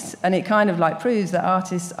artists, and it kind of like proves that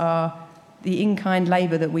artists are, the in-kind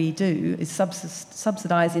labour that we do is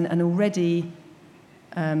subsidising an already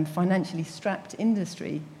financially strapped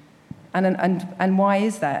industry. And why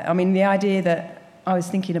is that? I mean, the idea that, I was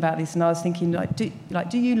thinking about this, and I was thinking,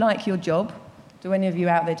 do you like your job? Do any of you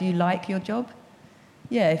out there, do you like your job?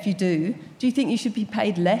 Yeah, if you do you think you should be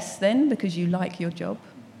paid less then because you like your job?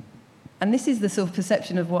 And this is the sort of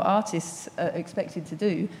perception of what artists are expected to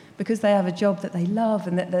do, because they have a job that they love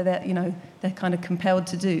and that they're kind of compelled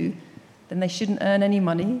to do, then they shouldn't earn any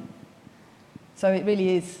money. So it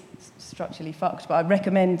really is structurally fucked. But I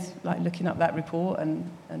recommend looking up that report and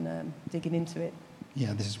digging into it.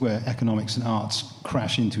 Yeah, this is where economics and arts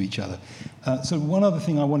crash into each other. So one other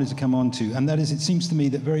thing I wanted to come on to, and that is, it seems to me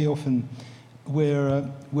that very often we're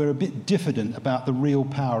a bit diffident about the real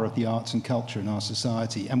power of the arts and culture in our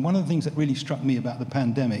society. And one of the things that really struck me about the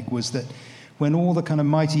pandemic was that when all the kind of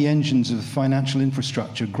mighty engines of financial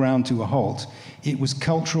infrastructure ground to a halt, it was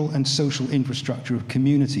cultural and social infrastructure of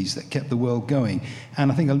communities that kept the world going. And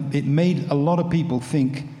I think it made a lot of people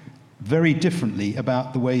think very differently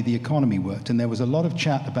about the way the economy worked. And there was a lot of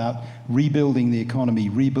chat about rebuilding the economy,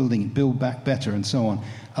 rebuilding it, build back better, and so on.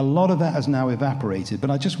 A lot of that has now evaporated. But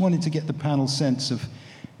I just wanted to get the panel's sense of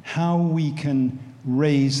how we can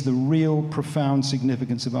raise the real profound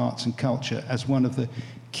significance of arts and culture as one of the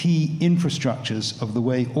key infrastructures of the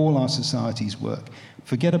way all our societies work.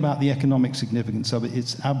 Forget about the economic significance of it.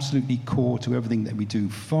 It's absolutely core to everything that we do,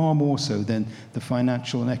 far more so than the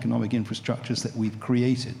financial and economic infrastructures that we've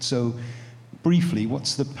created. So briefly,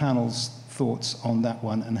 what's the panel's thoughts on that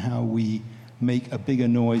one, and how we make a bigger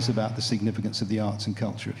noise about the significance of the arts and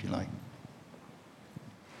culture, if you like?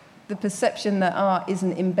 The perception that art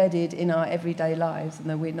isn't embedded in our everyday lives, and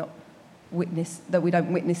that we don't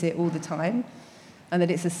witness it all the time, and that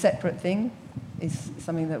it's a separate thing, is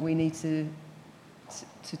something that we need to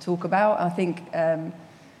talk about. I think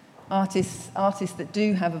artists that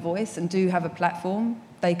do have a voice and do have a platform,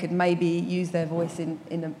 they could maybe use their voice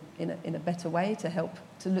in a better way to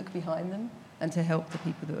look behind them and to help the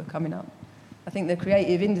people that are coming up. I think the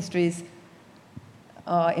creative industries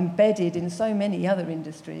are embedded in so many other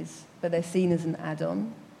industries, but they're seen as an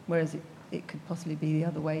add-on, whereas it could possibly be the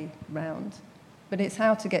other way round. But it's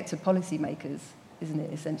how to get to policymakers, isn't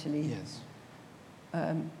it, essentially? Yes.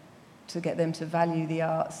 To get them to value the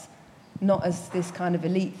arts, not as this kind of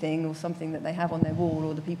elite thing or something that they have on their wall,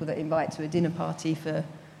 or the people that invite to a dinner party to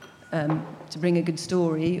bring a good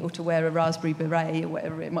story, or to wear a raspberry beret or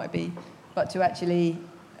whatever it might be, but to actually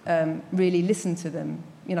really listen to them,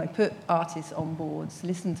 put artists on boards,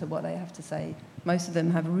 listen to what they have to say. Most of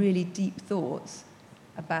them have really deep thoughts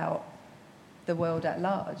about the world at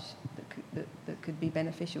large that could be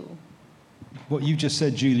beneficial. What you just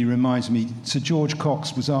said, Julie, reminds me, Sir George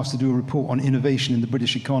Cox was asked to do a report on innovation in the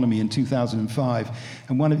British economy in 2005,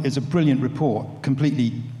 and it's a brilliant report,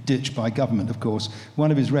 completely ditched by government, of course.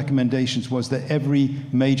 One of his recommendations was that every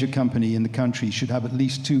major company in the country should have at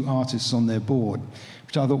least 2 artists on their board,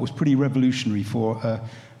 which I thought was pretty revolutionary for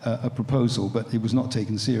a proposal, but it was not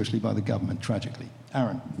taken seriously by the government, tragically.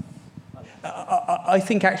 Aaron. I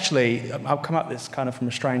think actually, I'll come at this kind of from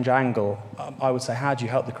a strange angle. I would say, how do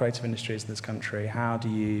you help the creative industries in this country? How do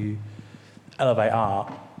you elevate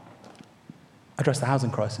art? Address the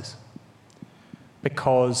housing crisis.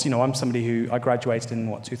 Because, I'm somebody who, I graduated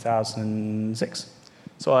in, 2006?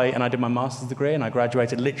 So I did my master's degree, and I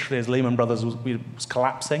graduated literally as Lehman Brothers was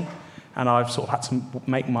collapsing. And I've sort of had to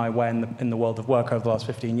make my way in the world of work over the last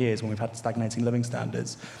 15 years when we've had stagnating living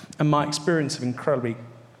standards. And my experience of incredibly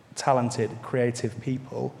talented, creative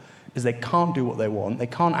people is they can't do what they want. They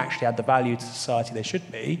can't actually add the value to society they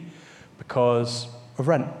should be because of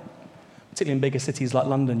rent. Particularly in bigger cities like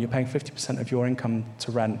London, you're paying 50% of your income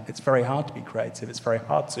to rent. It's very hard to be creative. It's very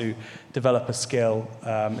hard to develop a skill.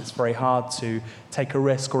 It's very hard to take a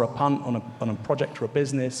risk or a punt on a project or a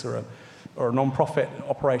business or a non-profit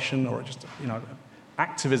operation or just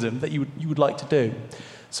activism that you would like to do.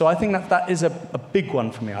 So I think that is a big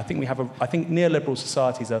one for me. I think neoliberal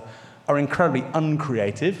societies are incredibly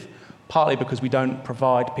uncreative, partly because we don't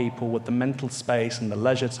provide people with the mental space and the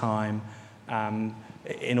leisure time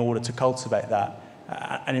in order to cultivate that.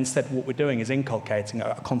 And instead what we're doing is inculcating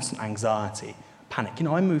a constant anxiety, panic.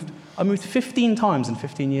 I moved 15 times in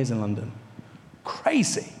 15 years in London.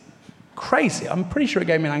 Crazy. I'm pretty sure it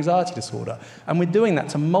gave me an anxiety disorder. And we're doing that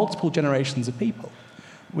to multiple generations of people.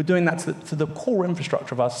 We're doing that to the core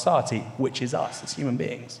infrastructure of our society, which is us as human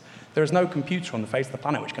beings. There is no computer on the face of the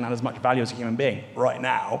planet which can add as much value as a human being right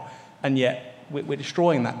now, and yet we're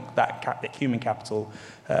destroying that human capital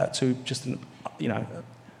to just an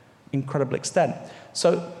incredible extent.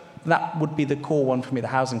 So that would be the core one for me, the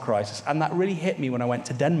housing crisis. And that really hit me when I went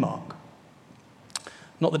to Denmark.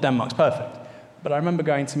 Not that Denmark's perfect, but I remember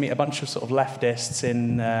going to meet a bunch of sort of leftists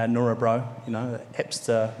in Nørrebro, the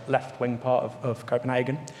hipster left-wing part of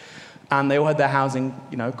Copenhagen. And they all had their housing,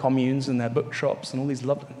 communes and their bookshops and all these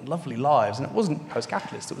lovely lives. And it wasn't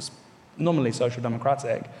post-capitalist, it was nominally social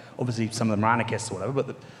democratic. Obviously, some of them are anarchists or whatever,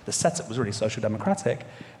 but the setup was really social democratic.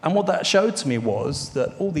 And what that showed to me was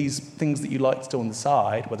that all these things that you like to do on the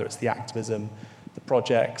side, whether it's the activism, the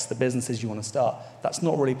projects, the businesses you want to start, that's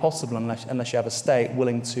not really possible unless you have a state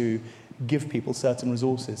willing to give people certain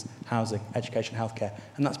resources, housing, education, healthcare,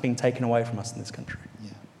 and that's being taken away from us in this country.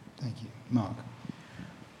 Yeah, thank you. Mark.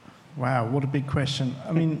 Wow, what a big question.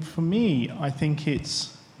 I mean, for me, I think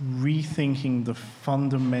it's rethinking the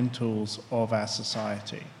fundamentals of our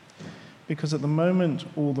society. Because at the moment,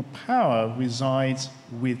 all the power resides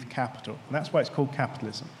with capital. And that's why it's called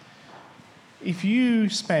capitalism. If you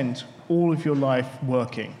spent all of your life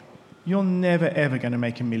working, you're never, ever going to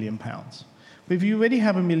make £1 million. But if you already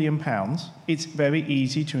have £1 million, it's very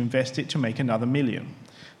easy to invest it to make another million.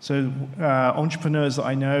 So entrepreneurs that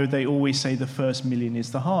I know, they always say the first million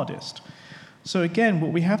is the hardest. So again,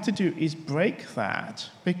 what we have to do is break that,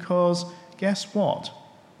 because guess what?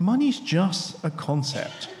 Money's just a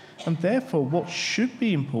concept. And therefore, what should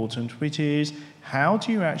be important, which is how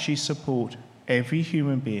do you actually support every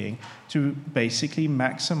human being to basically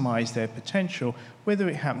maximize their potential, whether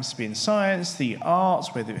it happens to be in science, the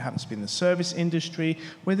arts, whether it happens to be in the service industry,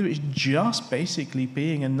 whether it's just basically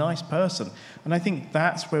being a nice person. And I think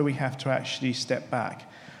that's where we have to actually step back.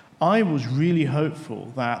 I was really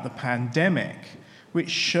hopeful that the pandemic,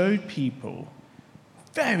 which showed people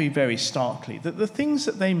very, very starkly that the things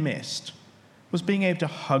that they missed was being able to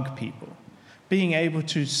hug people, being able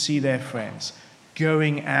to see their friends,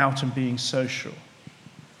 going out and being social.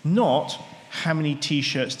 Not how many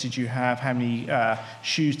T-shirts did you have, how many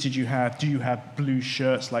shoes did you have, do you have blue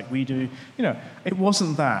shirts like we do? It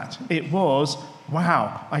wasn't that. It was,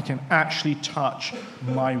 wow, I can actually touch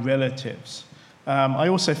my relatives. I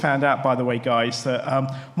also found out, by the way, guys, that,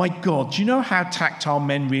 my God, do you know how tactile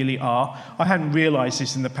men really are? I hadn't realized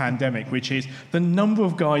this in the pandemic, which is the number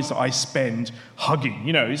of guys that I spend hugging.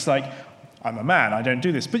 It's like, I'm a man, I don't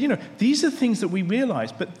do this. But, these are things that we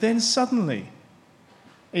realize. But then suddenly,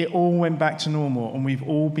 it all went back to normal, and we've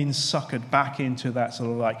all been suckered back into that sort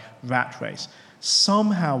of like rat race.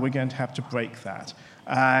 Somehow we're going to have to break that.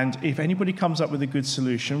 And if anybody comes up with a good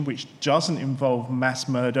solution, which doesn't involve mass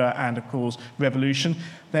murder and, of course, revolution,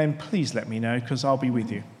 then please let me know, because I'll be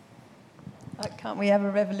with you. Can't we have a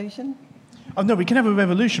revolution? Oh, no, we can have a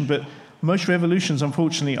revolution, but most revolutions,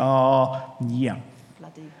 unfortunately, are, Bloody.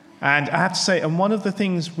 And I have to say, and one of the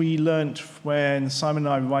things we learnt when Simon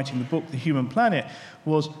and I were writing the book, The Human Planet,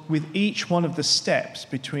 was with each one of the steps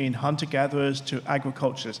between hunter-gatherers to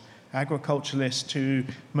agriculturalists to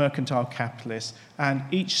mercantile capitalists, and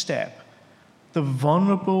each step, the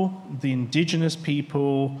vulnerable, the indigenous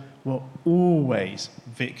people were always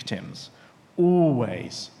victims.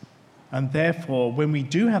 always. And therefore, when we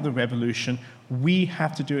do have the revolution, we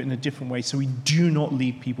have to do it in a different way so we do not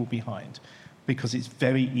leave people behind, because it's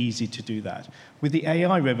very easy to do that. With the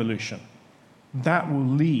AI revolution, that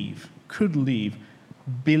could leave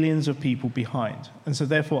billions of people behind. And so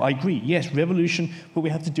therefore, I agree, yes, revolution, but we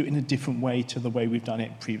have to do it in a different way to the way we've done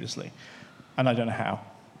it previously. And I don't know how.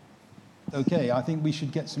 Okay, I think we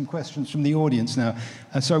should get some questions from the audience now.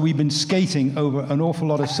 So we've been skating over an awful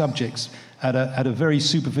lot of subjects at a very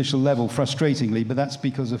superficial level, frustratingly, but that's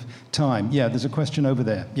because of time. Yeah, there's a question over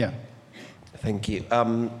there. Yeah. Thank you.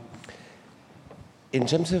 In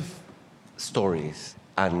terms of stories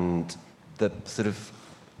and the sort of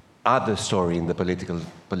other story in the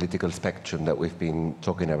political spectrum that we've been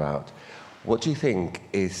talking about, what do you think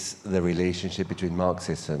is the relationship between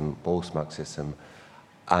Marxism, post-Marxism,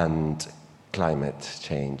 and climate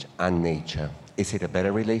change and nature? Is it a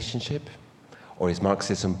better relationship, or is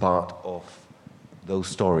Marxism part of those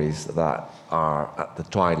stories that are at the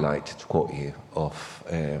twilight, to quote you, of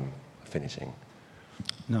finishing?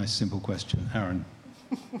 Nice, simple question. Aaron.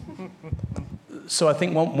 So I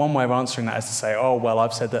think one way of answering that is to say, oh, well,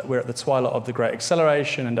 I've said that we're at the twilight of the Great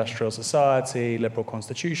Acceleration, industrial society, liberal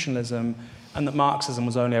constitutionalism, and that Marxism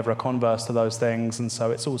was only ever a converse to those things, and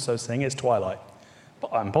so it's also saying it's twilight.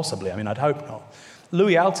 Possibly, I mean, I'd hope not.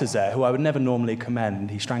 Louis Althusser, who I would never normally commend,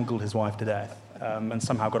 he strangled his wife to death and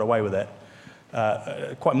somehow got away with it.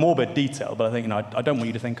 Quite morbid detail, but I think, I don't want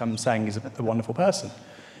you to think I'm saying he's a wonderful person.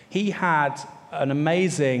 He had an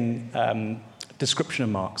amazing description of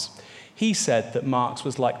Marx. He said that Marx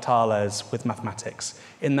was like Thales with mathematics,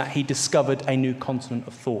 in that he discovered a new continent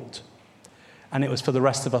of thought. And it was for the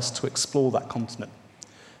rest of us to explore that continent.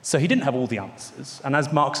 So he didn't have all the answers. And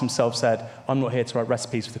as Marx himself said, I'm not here to write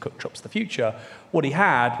recipes for the cook shops of the future. What he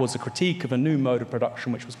had was a critique of a new mode of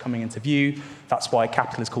production which was coming into view. That's why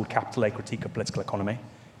Capital is called Capital, a critique of political economy.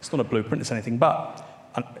 It's not a blueprint, it's anything but,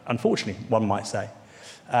 unfortunately, one might say.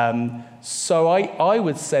 So I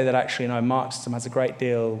would say that actually, Marxism has a great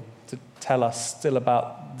deal to tell us still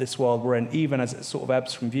about this world we're in, even as it sort of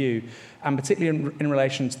ebbs from view, and particularly in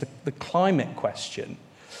relation to the climate question.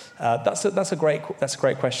 That's a great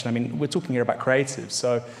question. I mean, we're talking here about creatives.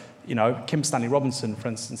 So, Kim Stanley Robinson, for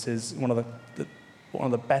instance, is one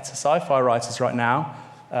of the better sci-fi writers right now,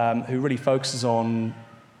 who really focuses on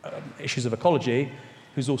issues of ecology,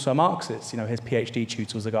 who's also a Marxist. His PhD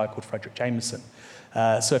tutor was a guy called Frederick Jameson.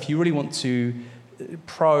 So if you really want to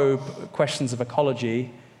probe questions of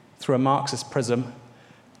ecology through a Marxist prism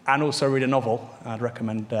and also read a novel, I'd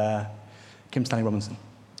recommend Kim Stanley Robinson.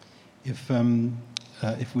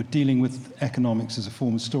 If we're dealing with economics as a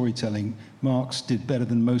form of storytelling, Marx did better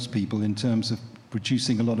than most people in terms of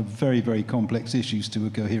producing a lot of very, very complex issues to a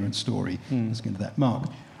coherent story. Let's get into that. Mark.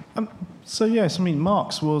 So yes,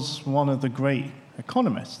 Marx was one of the great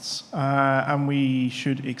economists, and we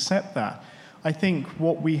should accept that. I think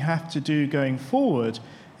what we have to do going forward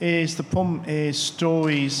is, the problem is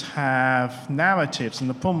stories have narratives, and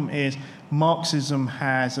the problem is Marxism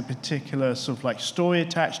has a particular sort of like story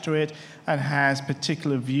attached to it and has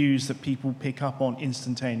particular views that people pick up on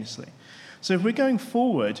instantaneously. So if we're going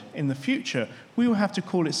forward in the future, we will have to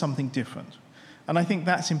call it something different. And I think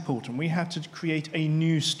that's important. We have to create a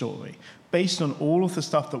new story based on all of the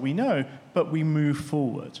stuff that we know, but we move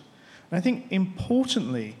forward. And I think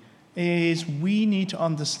importantly is we need to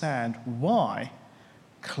understand why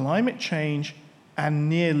climate change and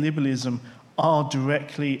neoliberalism are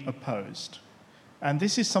directly opposed. And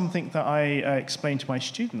this is something that I explain to my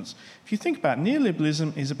students. If you think about it,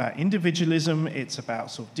 neoliberalism is about individualism, it's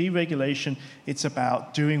about sort of deregulation, it's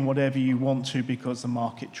about doing whatever you want to because the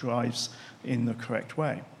market drives in the correct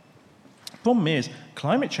way. The problem is,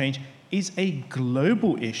 climate change is a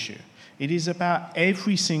global issue. It is about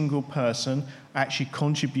every single person actually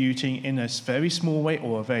contributing in a very small way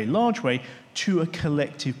or a very large way to a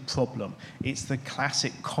collective problem. It's the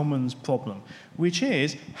classic commons problem, which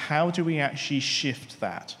is, how do we actually shift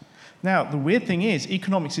that? Now, the weird thing is,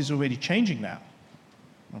 economics is already changing that.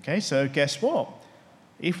 Okay, so guess what?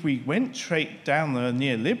 If we went straight down the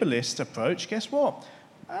neoliberalist approach, guess what?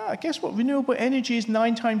 Renewable energy is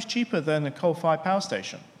 9 times cheaper than a coal-fired power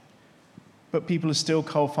station. But people are still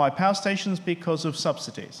coal-fired power stations because of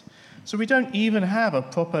subsidies. So we don't even have a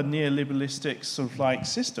proper neoliberalistic sort of like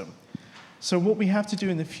system. So what we have to do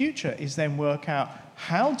in the future is then work out,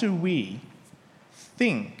 how do we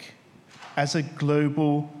think as a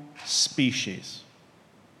global species?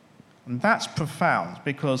 And that's profound,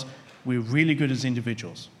 because we're really good as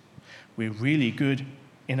individuals. We're really good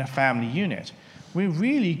in a family unit. We're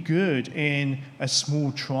really good in a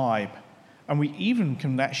small tribe. And we even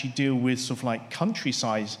can actually deal with sort of like country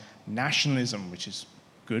size nationalism, which is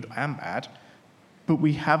good and bad, but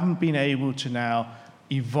we haven't been able to now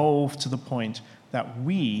evolve to the point that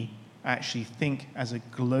we actually think as a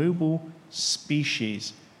global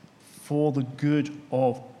species for the good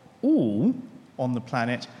of all on the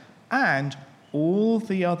planet and all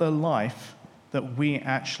the other life that we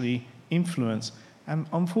actually influence and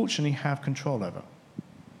unfortunately have control over.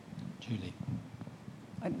 Julie.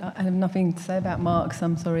 I have nothing to say about Marx,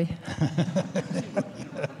 I'm sorry.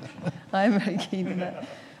 I'm very keen on that.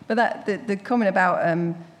 But the comment about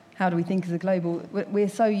how do we think as a global, we're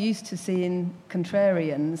so used to seeing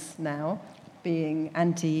contrarians now being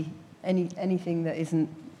anti anything that isn't,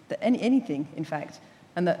 anything, in fact.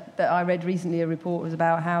 And that I read recently a report was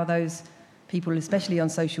about how those people, especially on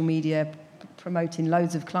social media, promoting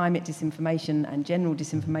loads of climate disinformation and general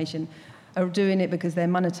disinformation, are doing it because they're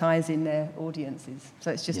monetizing their audiences.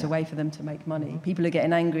 So it's just a way for them to make money. People are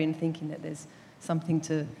getting angry and thinking that there's something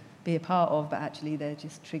to be a part of, but actually they're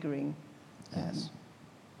just triggering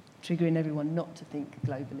everyone not to think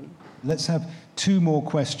globally. Let's have 2 more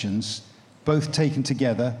questions, both taken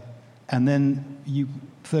together, and then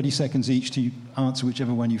 30 seconds each to answer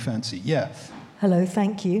whichever one you fancy. Yeah. Hello,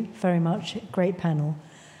 thank you very much. Great panel.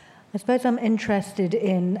 I suppose I'm interested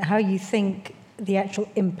in how you think the actual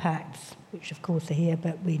impacts, which of course are here,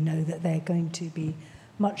 but we know that they're going to be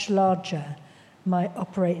much larger, might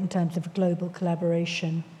operate in terms of global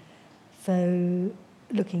collaboration. So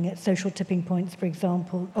looking at social tipping points, for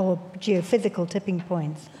example, or geophysical tipping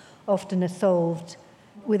points, often are solved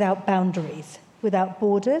without boundaries, without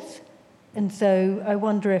borders. And so I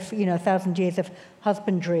wonder if, 1,000 years of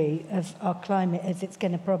husbandry of our climate, as it's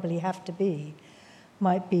going to probably have to be,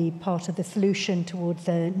 might be part of the solution towards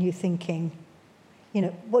a new thinking.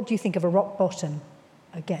 What do you think of a rock bottom,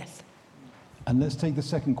 I guess? And let's take the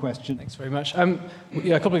second question. Thanks very much. A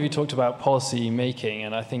couple of you talked about policy making,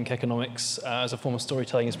 and I think economics as a form of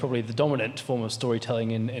storytelling is probably the dominant form of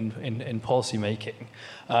storytelling in policy making.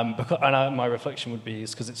 My reflection would be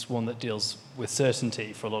is because it's one that deals with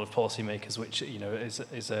certainty for a lot of policymakers, which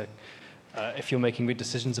is a if you're making big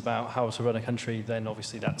decisions about how to run a country, then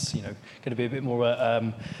obviously that's going to be a bit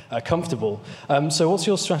more comfortable. So what's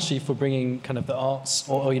your strategy for bringing kind of the arts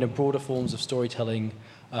or broader forms of storytelling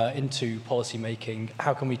into policy making?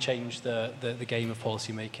 How can we change the game of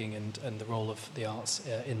policy making and the role of the arts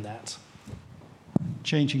in that?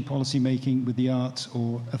 Changing policy making with the arts,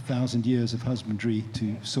 or 1,000 years of husbandry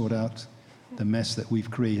to sort out the mess that we've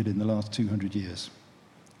created in the last 200 years?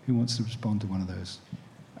 Who wants to respond to one of those?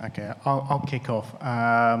 Okay, I'll kick off.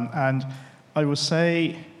 And I will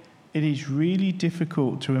say it is really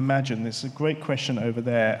difficult to imagine, there's a great question over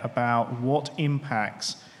there about what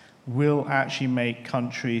impacts will actually make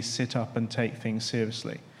countries sit up and take things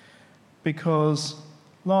seriously. Because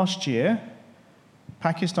last year,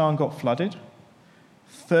 Pakistan got flooded,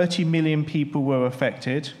 30 million people were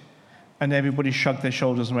affected, and everybody shrugged their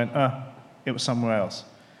shoulders and went, it was somewhere else.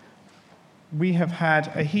 We have had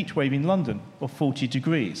a heat wave in London of 40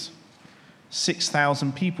 degrees.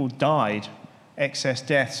 6,000 people died, excess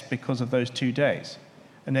deaths because of those 2 days.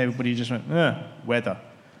 And everybody just went, weather.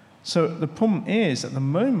 So the problem is, at the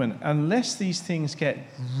moment, unless these things get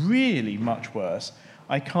really much worse,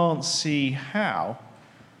 I can't see how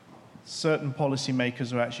certain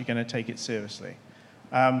policymakers are actually going to take it seriously.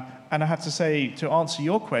 And I have to say, to answer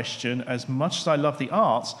your question, as much as I love the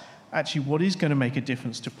arts, actually what is going to make a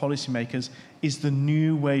difference to policymakers is the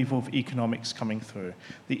new wave of economics coming through.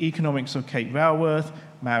 The economics of Kate Raworth,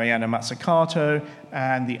 Mariana Mazzucato,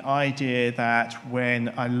 and the idea that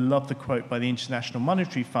I love the quote by the International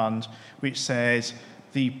Monetary Fund, which says,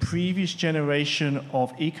 the previous generation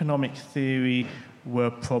of economic theory were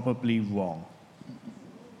probably wrong.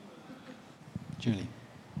 Julie.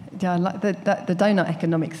 Yeah, I like the donut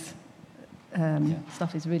economics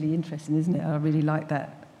stuff is really interesting, isn't it? I really like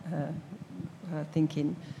that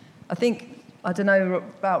thinking. I don't know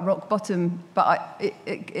about rock bottom, but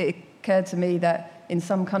it occurred to me that in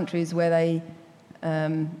some countries where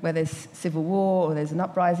there's civil war or there's an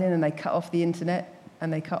uprising and they cut off the internet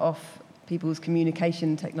and they cut off people's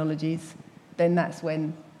communication technologies, then that's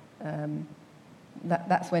when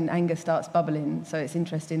anger starts bubbling. So it's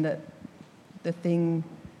interesting that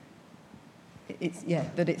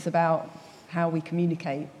it's about how we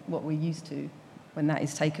communicate what we're used to. When that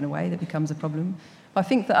is taken away, that becomes a problem. I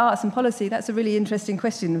think for arts and policy, that's a really interesting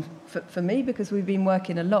question for me, because we've been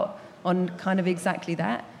working a lot on kind of exactly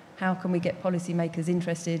that. How can we get policymakers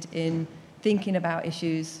interested in thinking about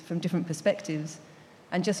issues from different perspectives?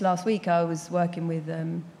 And just last week, I was working with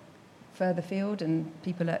Furtherfield and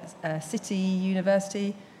people at City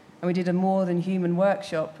University, and we did a More Than Human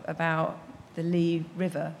workshop about the Lee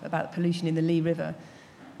River, about pollution in the Lee River.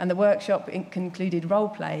 And the workshop concluded role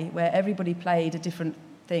play, where everybody played a different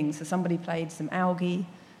thing. So somebody played some algae,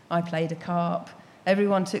 I played a carp.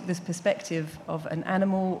 Everyone took this perspective of an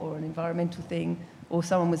animal or an environmental thing, or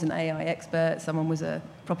someone was an AI expert, someone was a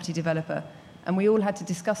property developer. And we all had to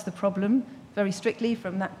discuss the problem very strictly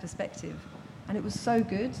from that perspective. And it was so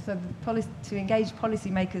good. So to engage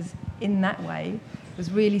policymakers in that way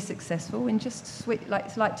was really successful in just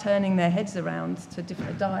it's like turning their heads around to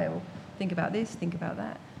a dial. Think about this, think about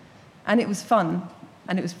that. And it was fun,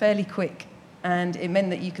 and it was fairly quick, and it meant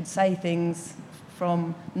that you could say things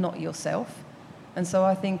from not yourself. And so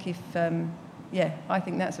I think I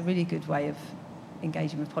think that's a really good way of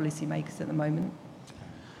engaging with policymakers at the moment.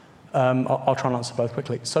 I'll try and answer both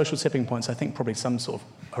quickly. Social tipping points, I think probably some sort of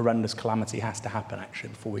horrendous calamity has to happen, actually,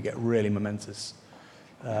 before we get really momentous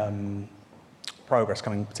progress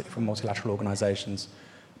coming, particularly from multilateral organisations.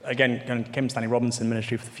 Again, Kim Stanley Robinson,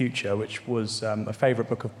 Ministry for the Future, which was a favourite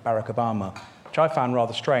book of Barack Obama, which I found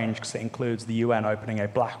rather strange because it includes the UN opening a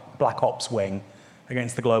black ops wing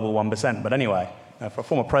against the global 1%. But anyway, for a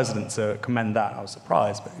former president to commend that, I was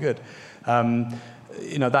surprised, but good.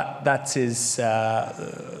 That is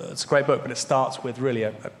it's a great book, but it starts with really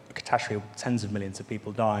a catastrophe of tens of millions of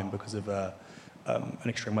people dying because of an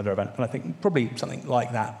extreme weather event. And I think probably something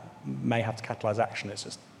like that may have to catalyse action.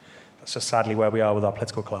 That's just sadly where we are with our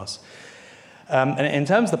political class. And in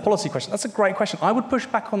terms of the policy question, that's a great question. I would push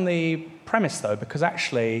back on the premise, though, because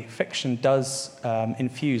actually fiction does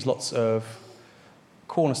infuse lots of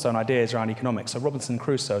cornerstone ideas around economics. So Robinson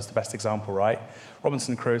Crusoe is the best example, right?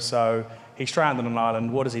 Robinson Crusoe, he's stranded on an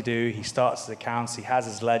island. What does he do? He starts his accounts. He has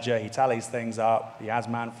his ledger. He tallies things up. He has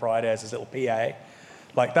Man Friday as his little PA.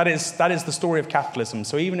 Like, that is the story of capitalism.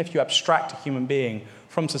 So even if you abstract a human being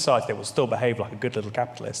from society, they will still behave like a good little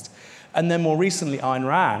capitalist. And then more recently, Ayn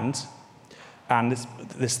Rand, and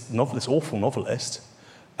this awful novelist,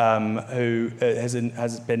 who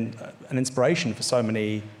has been an inspiration for so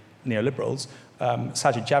many neoliberals,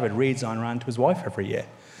 Sajid Javid reads Ayn Rand to his wife every year.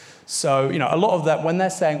 So, a lot of that, when they're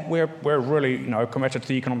saying we're really, committed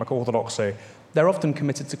to economic orthodoxy, they're often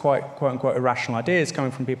committed to quote-unquote irrational ideas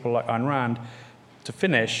coming from people like Ayn Rand. To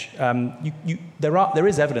finish, there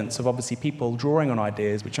is evidence of obviously people drawing on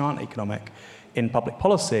ideas which aren't economic in public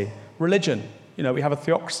policy. Religion, we have a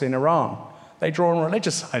theocracy in Iran. They draw on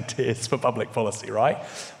religious ideas for public policy, right?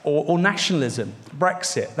 Or nationalism,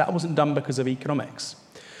 Brexit, that wasn't done because of economics.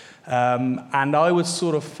 And I would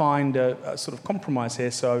sort of find a sort of compromise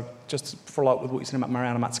here. So just to follow up with what you said about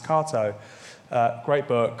Mariana Mazzucato, great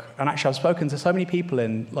book. And actually I've spoken to so many people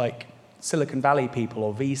in like Silicon Valley people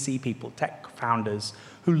or VC people, tech founders,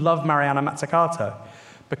 who love Mariana Mazzucato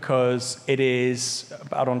because it is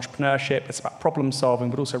about entrepreneurship, it's about problem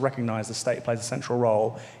solving, but also recognize the state plays a central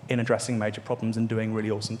role in addressing major problems and doing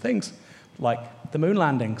really awesome things, like the moon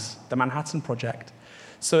landings, the Manhattan Project.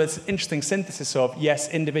 So it's an interesting synthesis of, yes,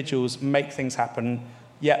 individuals make things happen,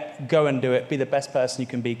 go and do it, be the best person you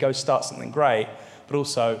can be, go start something great, but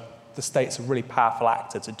also the state's a really powerful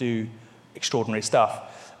actor to do extraordinary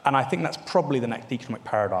stuff. And I think that's probably the next economic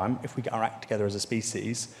paradigm if we get our act together as a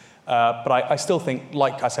species. But I still think,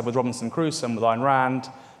 like I said with Robinson Crusoe and with Ayn Rand,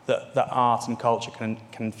 that art and culture can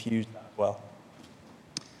infuse that as well.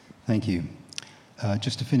 Thank you.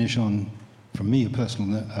 Just to finish on, from me, a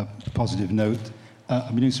personal positive note, I've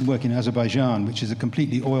been doing some work in Azerbaijan, which is a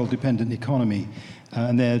completely oil-dependent economy,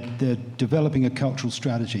 and they're developing a cultural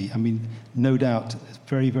strategy. I mean, no doubt, it's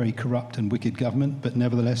very, very corrupt and wicked government, but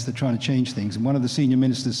nevertheless, they're trying to change things. And one of the senior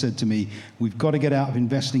ministers said to me, we've got to get out of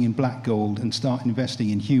investing in black gold and start investing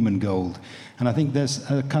in human gold. And I think there's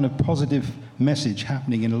a kind of positive message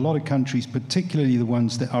happening in a lot of countries, particularly the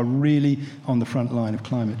ones that are really on the front line of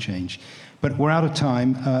climate change. But we're out of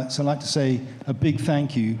time, so I'd like to say a big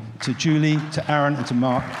thank you to Julie, to Aaron, and to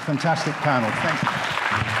Mark. Fantastic panel.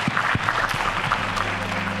 Thank you.